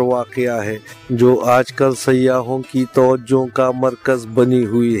بلندی پر واقع ہے، جو آج کل سیاحوں کی توجہ کا مرکز بنی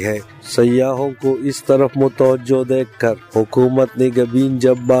ہوئی ہے۔ سیاحوں کو اس طرف متوجہ دیکھ کر حکومت نے گبین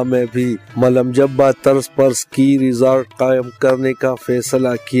جبہ میں بھی ملم جبہ طرز پر سکی ریزارٹ قائم کرنے کا فیصلہ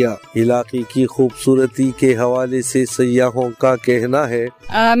کیا۔ علاقے کی خوبصورتی کے حوالے سے سیاحوں کا کہنا ہے،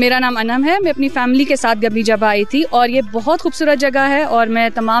 میرا نام انم ہے، میں اپنی فیملی کے ساتھ گبین جبہ آئی تھی اور یہ بہت خوبصورت جگہ ہے اور میں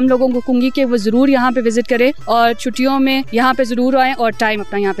تمام لوگوں کو کہوں گی کہ وہ ضرور یہاں پہ وزٹ کریں اور چھٹیوں میں یہاں پہ ضرور آئیں اور ٹائم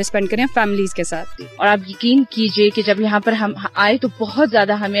اپنا یہاں پہ اسپینڈ کریں فیملیز کے ساتھ۔ اور آپ یقین کیجئے کہ جب یہاں پر ہم آئے تو بہت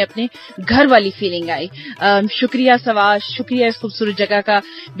زیادہ ہمیں اپنے گھر والی فیلنگ آئی۔ شکریہ سوات، شکریہ اس خوبصورت جگہ کا،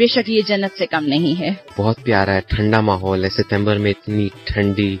 بے شک یہ جنت سے کم نہیں ہے۔ بہت پیارا ہے، ٹھنڈا ماحول ہے، ستمبر میں اتنی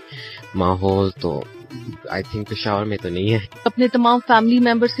ٹھنڈی ماحول تو آئی تھنک پشاور میں تو نہیں ہے۔ اپنے تمام فیملی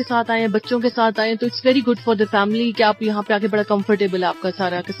ممبرس کے ساتھ آئے ہیں، بچوں کے ساتھ آئے ہیں، تو it's very good for the family کہ آپ یہاں پہ آ کے بڑا کمفرٹیبل ہے آپ کا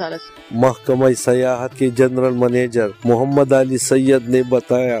سارا کا سارا۔ محکمہ سیاحت کے جنرل منیجر محمد علی سید نے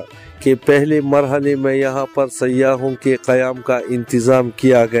بتایا के पहले मरहले में यहाँ पर सयाहों के क़याम का इंतज़ाम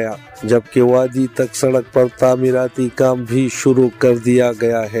किया गया, जबकि वादी तक सड़क पर तामीराती काम भी शुरू कर दिया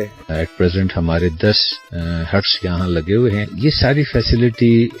गया है। एट प्रेजेंट हमारे 10 हट्स यहाँ लगे हुए हैं। ये सारी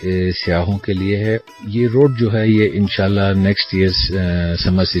फैसिलिटी सियाहों के लिए है। ये रोड जो है ये इंशाल्लाह नेक्स्ट ईयर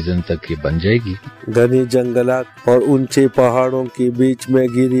समर सीजन तक ये बन जाएगी। घने जंगलात और ऊंचे पहाड़ों के बीच में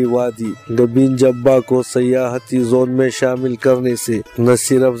घिरी वादी गबीन जब्बा को सयाहती जोन में शामिल करने से न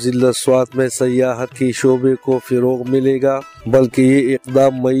सिर्फ जिला स्वात में सयाहत के शोबे को फिरोग मिलेगा, बल्कि ये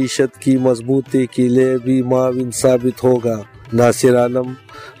इक़दाम मईशत की मजबूती के लिए भी माविन साबित होगा। नासिर आलम,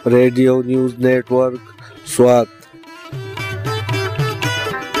 radio news network, Swat.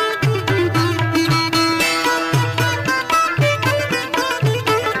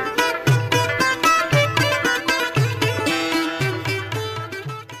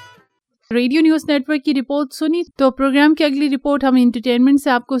 Radio news network की रिपोर्ट सुनी तो प्रोग्राम की अगली रिपोर्ट हम एंटरटेनमेंट से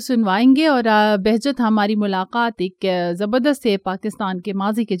आपको सुनवाएंगे। और बहजत हमारी मुलाकात एक ज़बरदस्त से पाकिस्तान के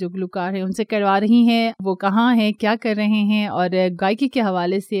माजी के जो गुलकार हैं उनसे करवा रही हैं। वो कहाँ हैं, क्या कर रहे हैं और गायकी के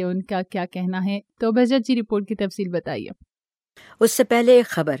हवाले से उनका क्या कहना है। तो बहजत जी रिपोर्ट की तफसील बताइए। उससे पहले एक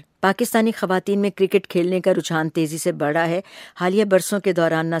खबर, पाकिस्तानी खवातीन में क्रिकेट खेलने का रुझान तेज़ी से बढ़ा है। हालिया बरसों के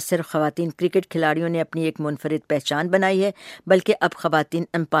दौरान न सिर्फ खवातीन क्रिकेट खिलाड़ियों ने अपनी एक मुनफरिद पहचान बनाई है, बल्कि अब खवातीन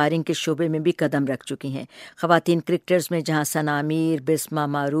एम्पायरिंग के शोबे में भी कदम रख चुकी हैं। खवातीन क्रिकेटर्स में जहां सना मीर, बिस्मा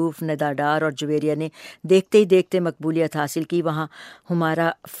मारूफ, निदा डार और जुवेरिया ने देखते ही देखते मकबूलियत हासिल की, वहां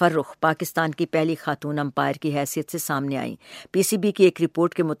हुमारा फर्रुख पाकिस्तान की पहली खातून एम्पायर की हैसियत से सामने आई। PCB की एक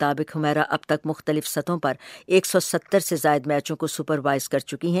रिपोर्ट के मुताबिक हुमारा अब तक मुख्तलिफ सतहों पर 170 से ज़ायद मैचों को सुपरवाइज कर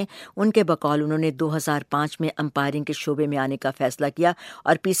चुकी हैं। उनके बकौल उन्होंने 2005 में अंपायरिंग के शोबे में आने का फैसला किया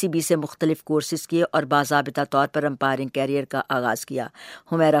और PCB से मुख्तलिफ कोर्सेज किए और बाज़ाबिता तौर पर अंपायरिंग कैरियर का आगाज़ किया।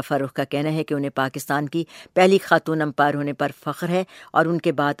 हुमैरा फ़ारूक का कहना है कि उन्हें पाकिस्तान की पहली खातून अंपायर होने पर फ़ख्र है और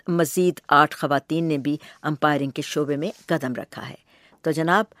उनके बाद मज़ीद 8 खवातीन ने भी अंपायरिंग के शोबे में कदम रखा है। तो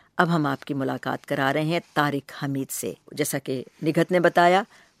जनाब, अब हम आपकी मुलाकात करा रहे हैं तारिक हमीद से। जैसा कि निगत ने बताया,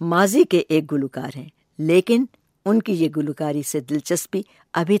 माजी के एक गुलकार हैं, लेकिन उनकी ये गुलकारी से दिलचस्पी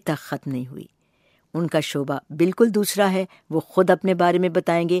अभी तक ख़त्म नहीं हुई। उनका शोबा बिल्कुल दूसरा है, वो ख़ुद अपने बारे में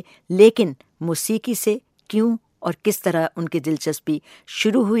बताएंगे, लेकिन मौसीकी से क्यों और किस तरह उनकी दिलचस्पी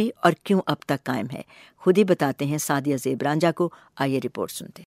शुरू हुई और क्यों अब तक कायम है, खुद ही बताते हैं सादिया ज़ेब रांझा को। आइए रिपोर्ट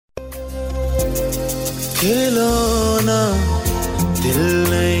सुनते। खिलौना दिल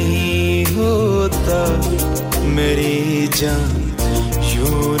नहीं होता, मेरी जान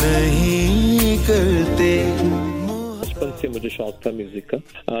यूं नहीं करते। बचपन से मुझे शौक था म्यूजिक का,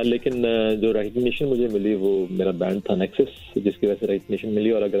 लेकिन जो रिकग्निशन मुझे मिली वो मेरा बैंड था नेक्सस, जिसकी वजह से रिकग्निशन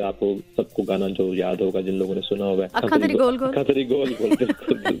मिली। और अगर आपको सबको गाना जो याद होगा, जिन लोगों ने सुना होगा, अखा तेरी गोल गोल,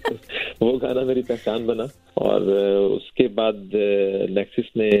 बिल्कुल वो गाना मेरी पहचान बना। और उसके बाद नेक्सस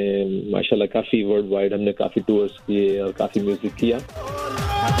ने माशाल्लाह काफी वर्ल्ड वाइड हमने काफी टूर्स किए और काफी म्यूजिक किया।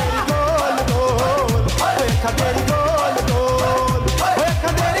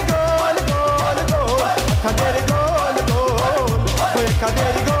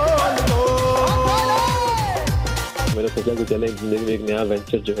 मैंने सोचा कि चलें जिंदगी में एक नया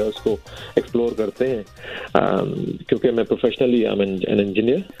वेंचर जो है उसको एक्सप्लोर करते हैं, क्योंकि मैं professionally I am an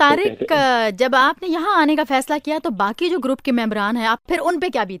engineer. Tariq, जब आपने यहाँ आने का फैसला किया तो बाकी जो ग्रुप के मेंबरान हैं, आप फिर उन पे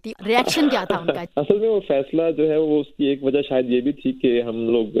क्या बीती, रिएक्शन क्या था उनका? असल में वो फैसला जो है वो उसकी एक वजह शायद ये भी थी कि हम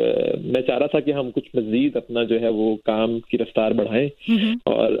लोग, मैं चाह रहा था कि हम कुछ मजीद अपना जो है वो काम की रफ्तार बढ़ाएं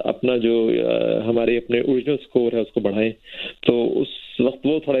और अपना जो हमारे अपने ओरिजिनल स्कोर है उसको बढ़ाएं। तो उस वक्त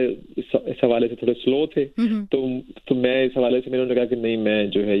वो थोड़े इस हवाले से थोड़े स्लो थे, तो मैं इस हवाले से मैंने कहा कि नहीं, मैं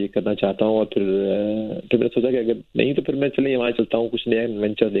जो है ये करना चाहता हूँ। और फिर मैंने सोचा कि अगर नहीं तो फिर मैं चलिए वहाँ चलता हूँ, कुछ नया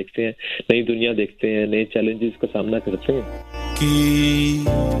एडवेंचर देखते हैं, नई दुनिया देखते हैं, नए चैलेंजेस का सामना करते हैं। की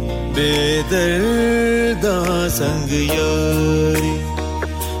बेदर्दा संग यारी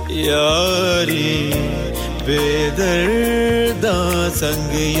यारी, बेदर्दा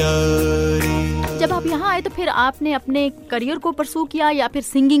संग यारी। जब आप यहाँ आए तो फिर आपने अपने करियर को परसू किया या फिर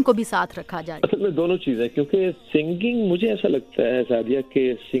सिंगिंग को भी साथ रखा जाए? असल में दोनों चीजें, क्योंकि सिंगिंग मुझे ऐसा लगता है सादिया कि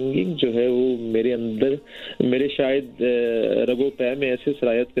सिंगिंग जो है वो मेरे अंदर, मेरे शायद रगो पैर में ऐसे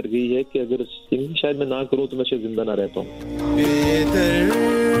सरायत कर गई है कि अगर सिंगिंग शायद मैं ना करूँ तो मैं शायद जिंदा ना रहता हूँ।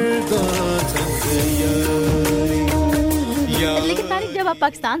 लेकिन तारिक, जब आप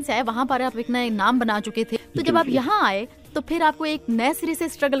पाकिस्तान से आए वहाँ पर आप एक नए नाम बना चुके थे, तो जब आप यहाँ आए तो फिर आपको एक नए सिरे से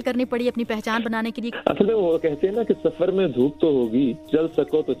स्ट्रगल करनी पड़ी अपनी पहचान बनाने के लिए। असल में वो कहते हैं ना कि सफर में धूप तो होगी, चल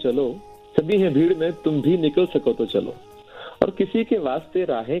सको तो चलो, सभी हैं भीड़ में, तुम भी निकल सको तो चलो। और किसी के वास्ते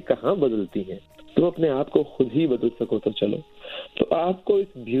राहें कहाँ बदलती हैं, तुम अपने आप को खुद ही बदल सको तो चलो। तो आपको इस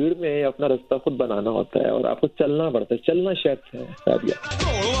भीड़ में अपना रास्ता खुद बनाना होता है और आपको चलना पड़ता है, चलना शर्त है।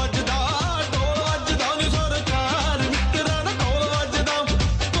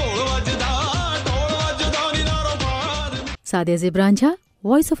 Sadia Zibran,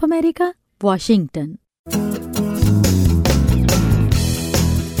 Voice of America, Washington.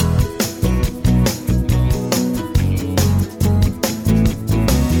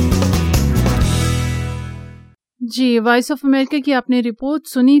 Ji, voice of America की आपने रिपोर्ट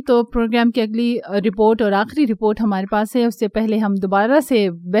सुनी, तो प्रोग्राम की अगली रिपोर्ट और आखिरी रिपोर्ट हमारे पास है। उससे पहले हम दोबारा से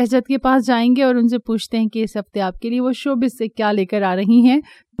बहजत के पास जाएंगे और उनसे पूछते हैं कि इस हफ्ते आपके लिए वो शोबिस से क्या लेकर आ रही हैं।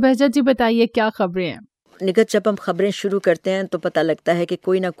 बहजत जी, बताइए क्या खबरें हैं? निगत, जब हम खबरें शुरू करते हैं तो पता लगता है कि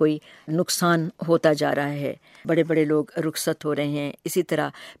कोई ना कोई नुकसान होता जा रहा है, बड़े बड़े लोग रुखसत हो रहे हैं। इसी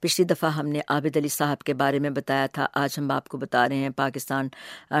तरह पिछली दफ़ा हमने आबिद अली साहब के बारे में बताया था, आज हम आपको बता रहे हैं पाकिस्तान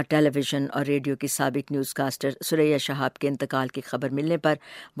टेलीविज़न और रेडियो की साबिक न्यूज़ कास्टर सुरैया शहाब के इंतकाल की खबर मिलने पर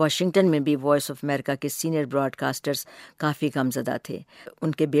वाशिंगटन में भी वॉइस ऑफ अमेरिका के सीनियर ब्रॉडकास्टर्स काफ़ी गमज़दा थे।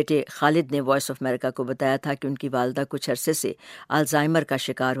 उनके बेटे खालिद ने वॉइस ऑफ अमेरिका को बताया था कि उनकी वालदा कुछ अरसे से अल्जाइमर का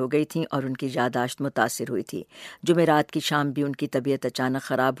शिकार हो गई थी और उनकी यादाश्त मुतासिर हुई थी। जुमेरात की शाम भी उनकी तबीयत अचानक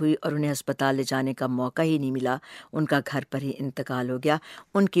ख़राब हुई और उन्हें अस्पताल ले जाने का मौका ही नहीं मिला। उनका घर पर ही इंतकाल हो गया।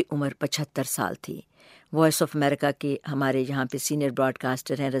 उनकी उम्र 75 साल थी। वॉइस ऑफ अमेरिका के हमारे यहाँ पे सीनियर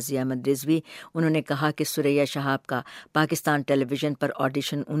ब्रॉडकास्टर हैं रज़िया अहमद रिजवी। उन्होंने कहा कि सुरैया शहाब का पाकिस्तान टेलीविज़न पर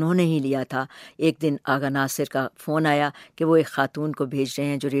ऑडिशन उन्होंने ही लिया था। एक दिन आगा नासिर का फ़ोन आया कि वो एक ख़ातून को भेज रहे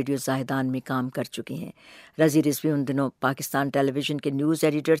हैं जो रेडियो ज़ाहिदान में काम कर चुकी हैं। रज़ी रिजवी उन दिनों पाकिस्तान टेलीविज़न के न्यूज़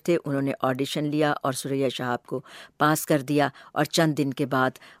एडिटर थे। उन्होंने ऑडिशन लिया और सुरैया शहाब को पास कर दिया और चंद दिन के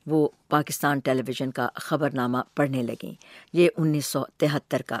बाद वो पाकिस्तान टेलीविज़न का ख़बरनामा पढ़ने लगीं। ये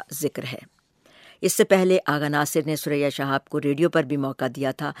 1973 का जिक्र है। इससे पहले आगा नासिर ने सुरैया शहाब को रेडियो पर भी मौका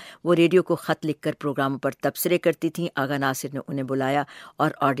दिया था। वो रेडियो को ख़त लिखकर प्रोग्रामों पर तबसरे करती थीं। आगा नासिर ने उन्हें बुलाया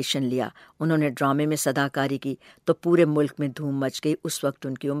और ऑडिशन लिया। उन्होंने ड्रामे में सदाकारी की तो पूरे मुल्क में धूम मच गई। उस वक्त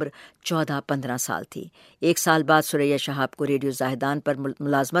उनकी उम्र 14-15 साल थी। एक साल बाद सुरैया शहाब को रेडियो ज़ाहिदान पर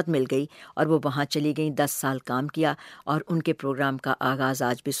मुलाजमत मिल गई और वो वहाँ चली गईं। 10 साल काम किया और उनके प्रोग्राम का आगाज़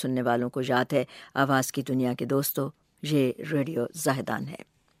आज भी सुनने वालों को याद है। आवाज़ की दुनिया के दोस्तों, ये रेडियो ज़ाहिदान है।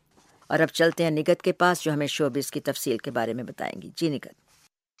 और अब चलते हैं निगत के पास जो हमें शोबिस की तफसील के बारे में बताएंगी। जी निगत।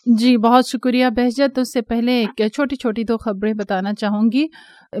 जी, बहुत शुक्रिया बहजत। उससे पहले एक छोटी छोटी दो खबरें बताना चाहूँगी।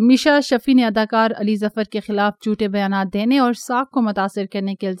 मीशा शफी ने अदाकार अली जफर के खिलाफ झूठे बयान देने और साख को मुतासिर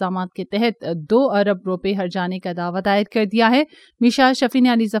करने के इल्जाम के तहत 2 अरब रुपए हर्जाने का दावा दायर कर दिया है। मीशा शफी ने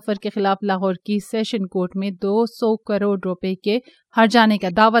अली जफर के खिलाफ लाहौर की सेशन कोर्ट में 200 करोड़ रुपए के हर्जाने का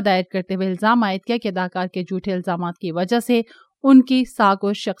दावा दायर करते हुए इल्जाम आयद किया कि अदाकार के झूठे इल्जाम की वजह से उनकी साख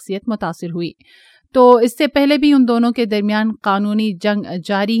और शख्सियत मुतासिर हुई। तो इससे पहले भी उन दोनों के दरमियान कानूनी जंग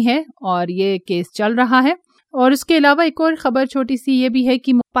जारी है और ये केस चल रहा है। और उसके अलावा एक और खबर छोटी सी ये भी है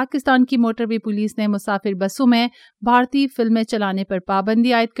कि पाकिस्तान की मोटरवे पुलिस ने मुसाफिर बसों में भारतीय फिल्में चलाने पर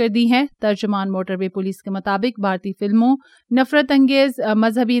पाबंदी आयद कर दी है। तर्जुमान मोटरवे पुलिस के मुताबिक भारतीय फिल्मों, नफरत अंगेज,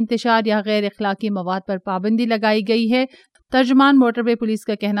 मजहबी इंतशार या गैर अखलाकी मवाद पर पाबंदी लगाई गई है। तर्जुमान मोटरवे पुलिस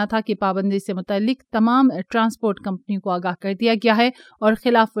का कहना था कि पाबंदी से मुतल्लिक तमाम ट्रांसपोर्ट कंपनियों को आगाह कर दिया गया है और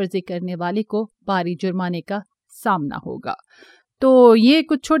खिलाफ वर्जी करने वाले को भारी जुर्माने का सामना होगा। तो ये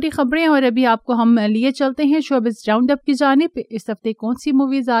कुछ छोटी खबरें और अभी आपको हम लिए चलते हैं शोबिस राउंड अप की जानिब। इस हफ्ते कौन सी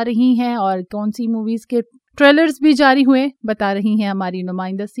मूवीज आ रही हैं और कौन सी मूवीज के ट्रेलर्स भी जारी हुए बता रही हैं हमारी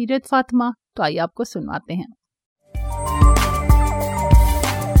नुमाइंदा सीरत फातिमा। तो आइए आपको सुनवाते हैं।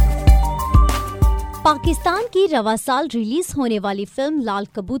 पाकिस्तान की रवा साल रिलीज होने वाली फिल्म लाल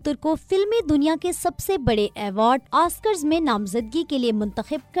कबूतर को फिल्मी दुनिया के सबसे बड़े अवार्ड ऑस्कर्स में नामजदगी के लिए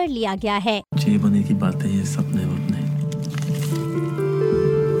मुंतखब कर लिया गया है। ये बने की बात है, ये सपने वपने।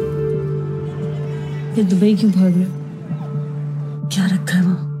 ये दुबई क्यों भाग रहे? क्या रखा है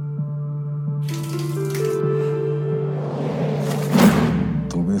वहाँ?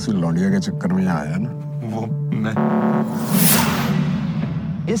 तो भी इसी लौंडिया के चक्कर में आया ना। वो मैं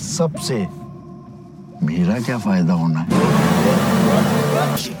इस सब से मेरा क्या फायदा होना है?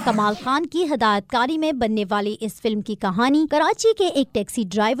 कमाल खान की हिदायतकारी में बनने वाली इस फिल्म की कहानी कराची के एक टैक्सी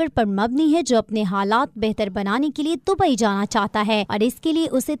ड्राइवर पर मबनी है जो अपने हालात बेहतर बनाने के लिए दुबई जाना चाहता है और इसके लिए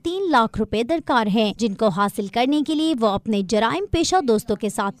उसे 3 लाख रुपए दरकार हैं, जिनको हासिल करने के लिए वो अपने जराइम पेशा दोस्तों के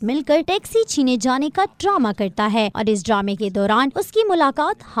साथ मिलकर टैक्सी छीने जाने का ड्रामा करता है। और इस ड्रामे के दौरान उसकी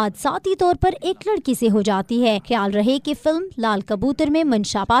मुलाकात हादसाती तौर पर एक लड़की से हो जाती है। ख्याल रहे कि फिल्म लाल कबूतर में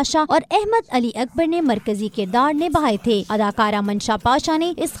मंशा पाशा और अहमद अली अकबर ने मरकजी किरदार निभाए थे। अदाकारा मंशा पाशा ने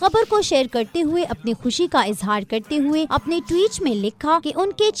इस खबर को शेयर करते हुए अपनी खुशी का इजहार करते हुए अपने ट्वीट में लिखा कि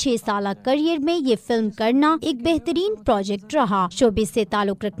उनके 6 साल करियर में ये फिल्म करना एक बेहतरीन प्रोजेक्ट रहा। शोबिस से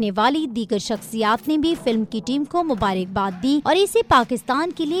ताल्लुक रखने वाली दीगर शख्सियात ने भी फिल्म की टीम को मुबारकबाद दी और इसे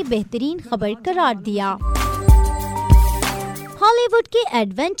पाकिस्तान के लिए बेहतरीन खबर करार दिया। हॉलीवुड के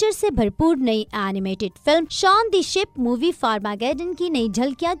एडवेंचर से भरपूर नई animated film Shaun the Sheep movie Farmageddon की नई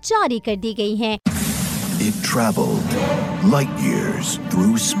झलकियां जारी कर दी गई हैं। It traveled light years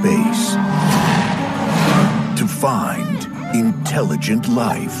through space to find intelligent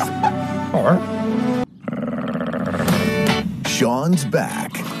life. Sean's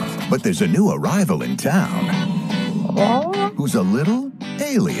back, but there's a new arrival in town who's a little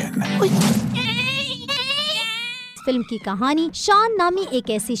alien. Film की कहानी Shawn नामी एक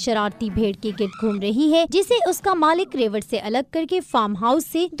ऐसी शरारती भेड़ के गिर्द घूम रही है जिसे उसका मालिक रेवर्ड से अलग करके फार्म हाउस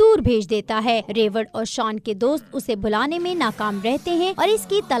से दूर भेज देता है। रेवर्ड और शॉन के दोस्त उसे बुलाने में नाकाम रहते हैं और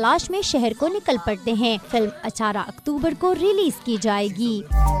इसकी तलाश में शहर को निकल पड़ते हैं। फिल्म 18 अक्टूबर को रिलीज की जाएगी।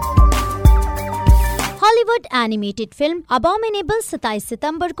 हॉलीवुड एनिमेटेड फिल्म अबॉमिनेबल 27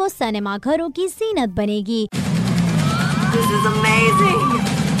 सितंबर को सिनेमा घरों की जीनत बनेगी। This is amazing.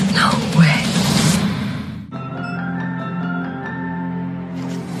 No way.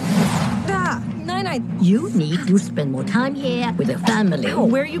 You need to spend more time here with your family. Oh,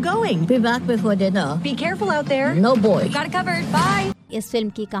 where are you going? Be back before dinner. Be careful out there. No boy. Got it covered. Bye. इस film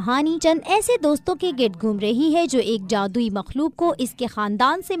की कहानी चंद ऐसे दोस्तों के गिर्द घूम रही है जो एक जादुई मखलूक को इसके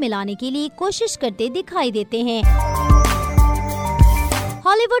खानदान से मिलाने के लिए कोशिश करते दिखाई देते हैं।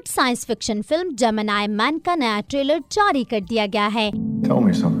 Hollywood science fiction film Gemini Man का नया ट्रेलर जारी कर दिया गया है। Tell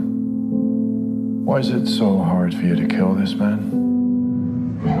me something. Why is it so hard for you to kill this man?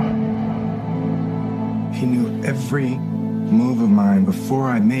 He knew every move of mine before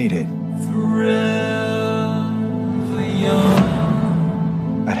I made it. Forever young.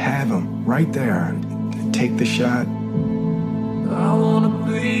 I'd have him right there. I'd take the shot. I wanna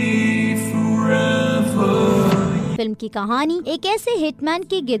be forever. Film की कहानी एक ऐसे hitman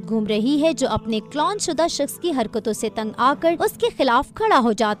के गिर्द घूम रही है जो अपने क्लोन शुदा शख्स की हरकतों से तंग आकर उसके खिलाफ खड़ा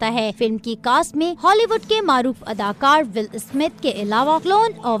हो जाता है। फिल्म की कास्ट में हॉलीवुड के मारूफ अदाकार विल स्मिथ के अलावा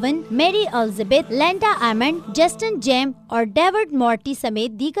Clive Owen, Mary Elizabeth, Linda Emond, Justin जेम और डेविड मॉर्टी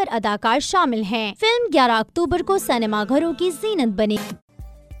समेत दीगर अदाकार शामिल हैं। फिल्म 11 अक्टूबर को सिनेमा घरों की जीनत बनेगी।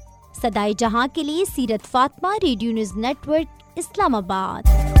 सदाई जहां के लिए Seerat Fatima, radio news network, Islamabad.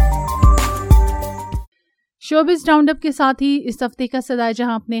 Showbiz roundup के साथ ही इस हफ्ते का सदाई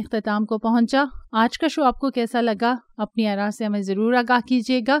जहां अपने इख्तिताम को पहुंचा। आज का शो आपको कैसा लगा? अपनी आरा से हमें जरूर आगाह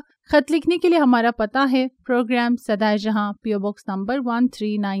कीजिएगा। खत लिखने के लिए हमारा पता है प्रोग्राम सदाई जहां, पीओ बॉक्स नंबर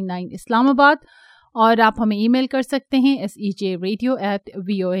 1399 इस्लामाबाद, और आप हमें ईमेल कर सकते हैं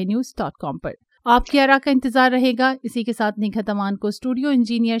sejradio@voanews.com पर। आपकी आरा का इंतजार रहेगा। इसी के साथ निघत अमान को स्टूडियो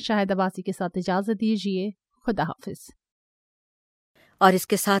इंजीनियर शाहिद अब्बासी के साथ इजाजत दीजिए। खुदा हाफिज। और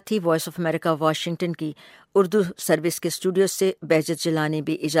इसके साथ ही वॉइस ऑफ अमेरिका वाशिंगटन की उर्दू सर्विस के स्टूडियो से बेहजत जिलानी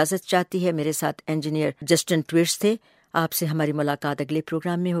भी इजाज़त चाहती है। मेरे साथ इंजीनियर जस्टिन ट्विर्स थे। आपसे हमारी मुलाकात अगले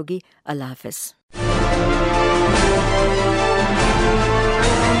प्रोग्राम में होगी। अल्लाह हाफ़िज़।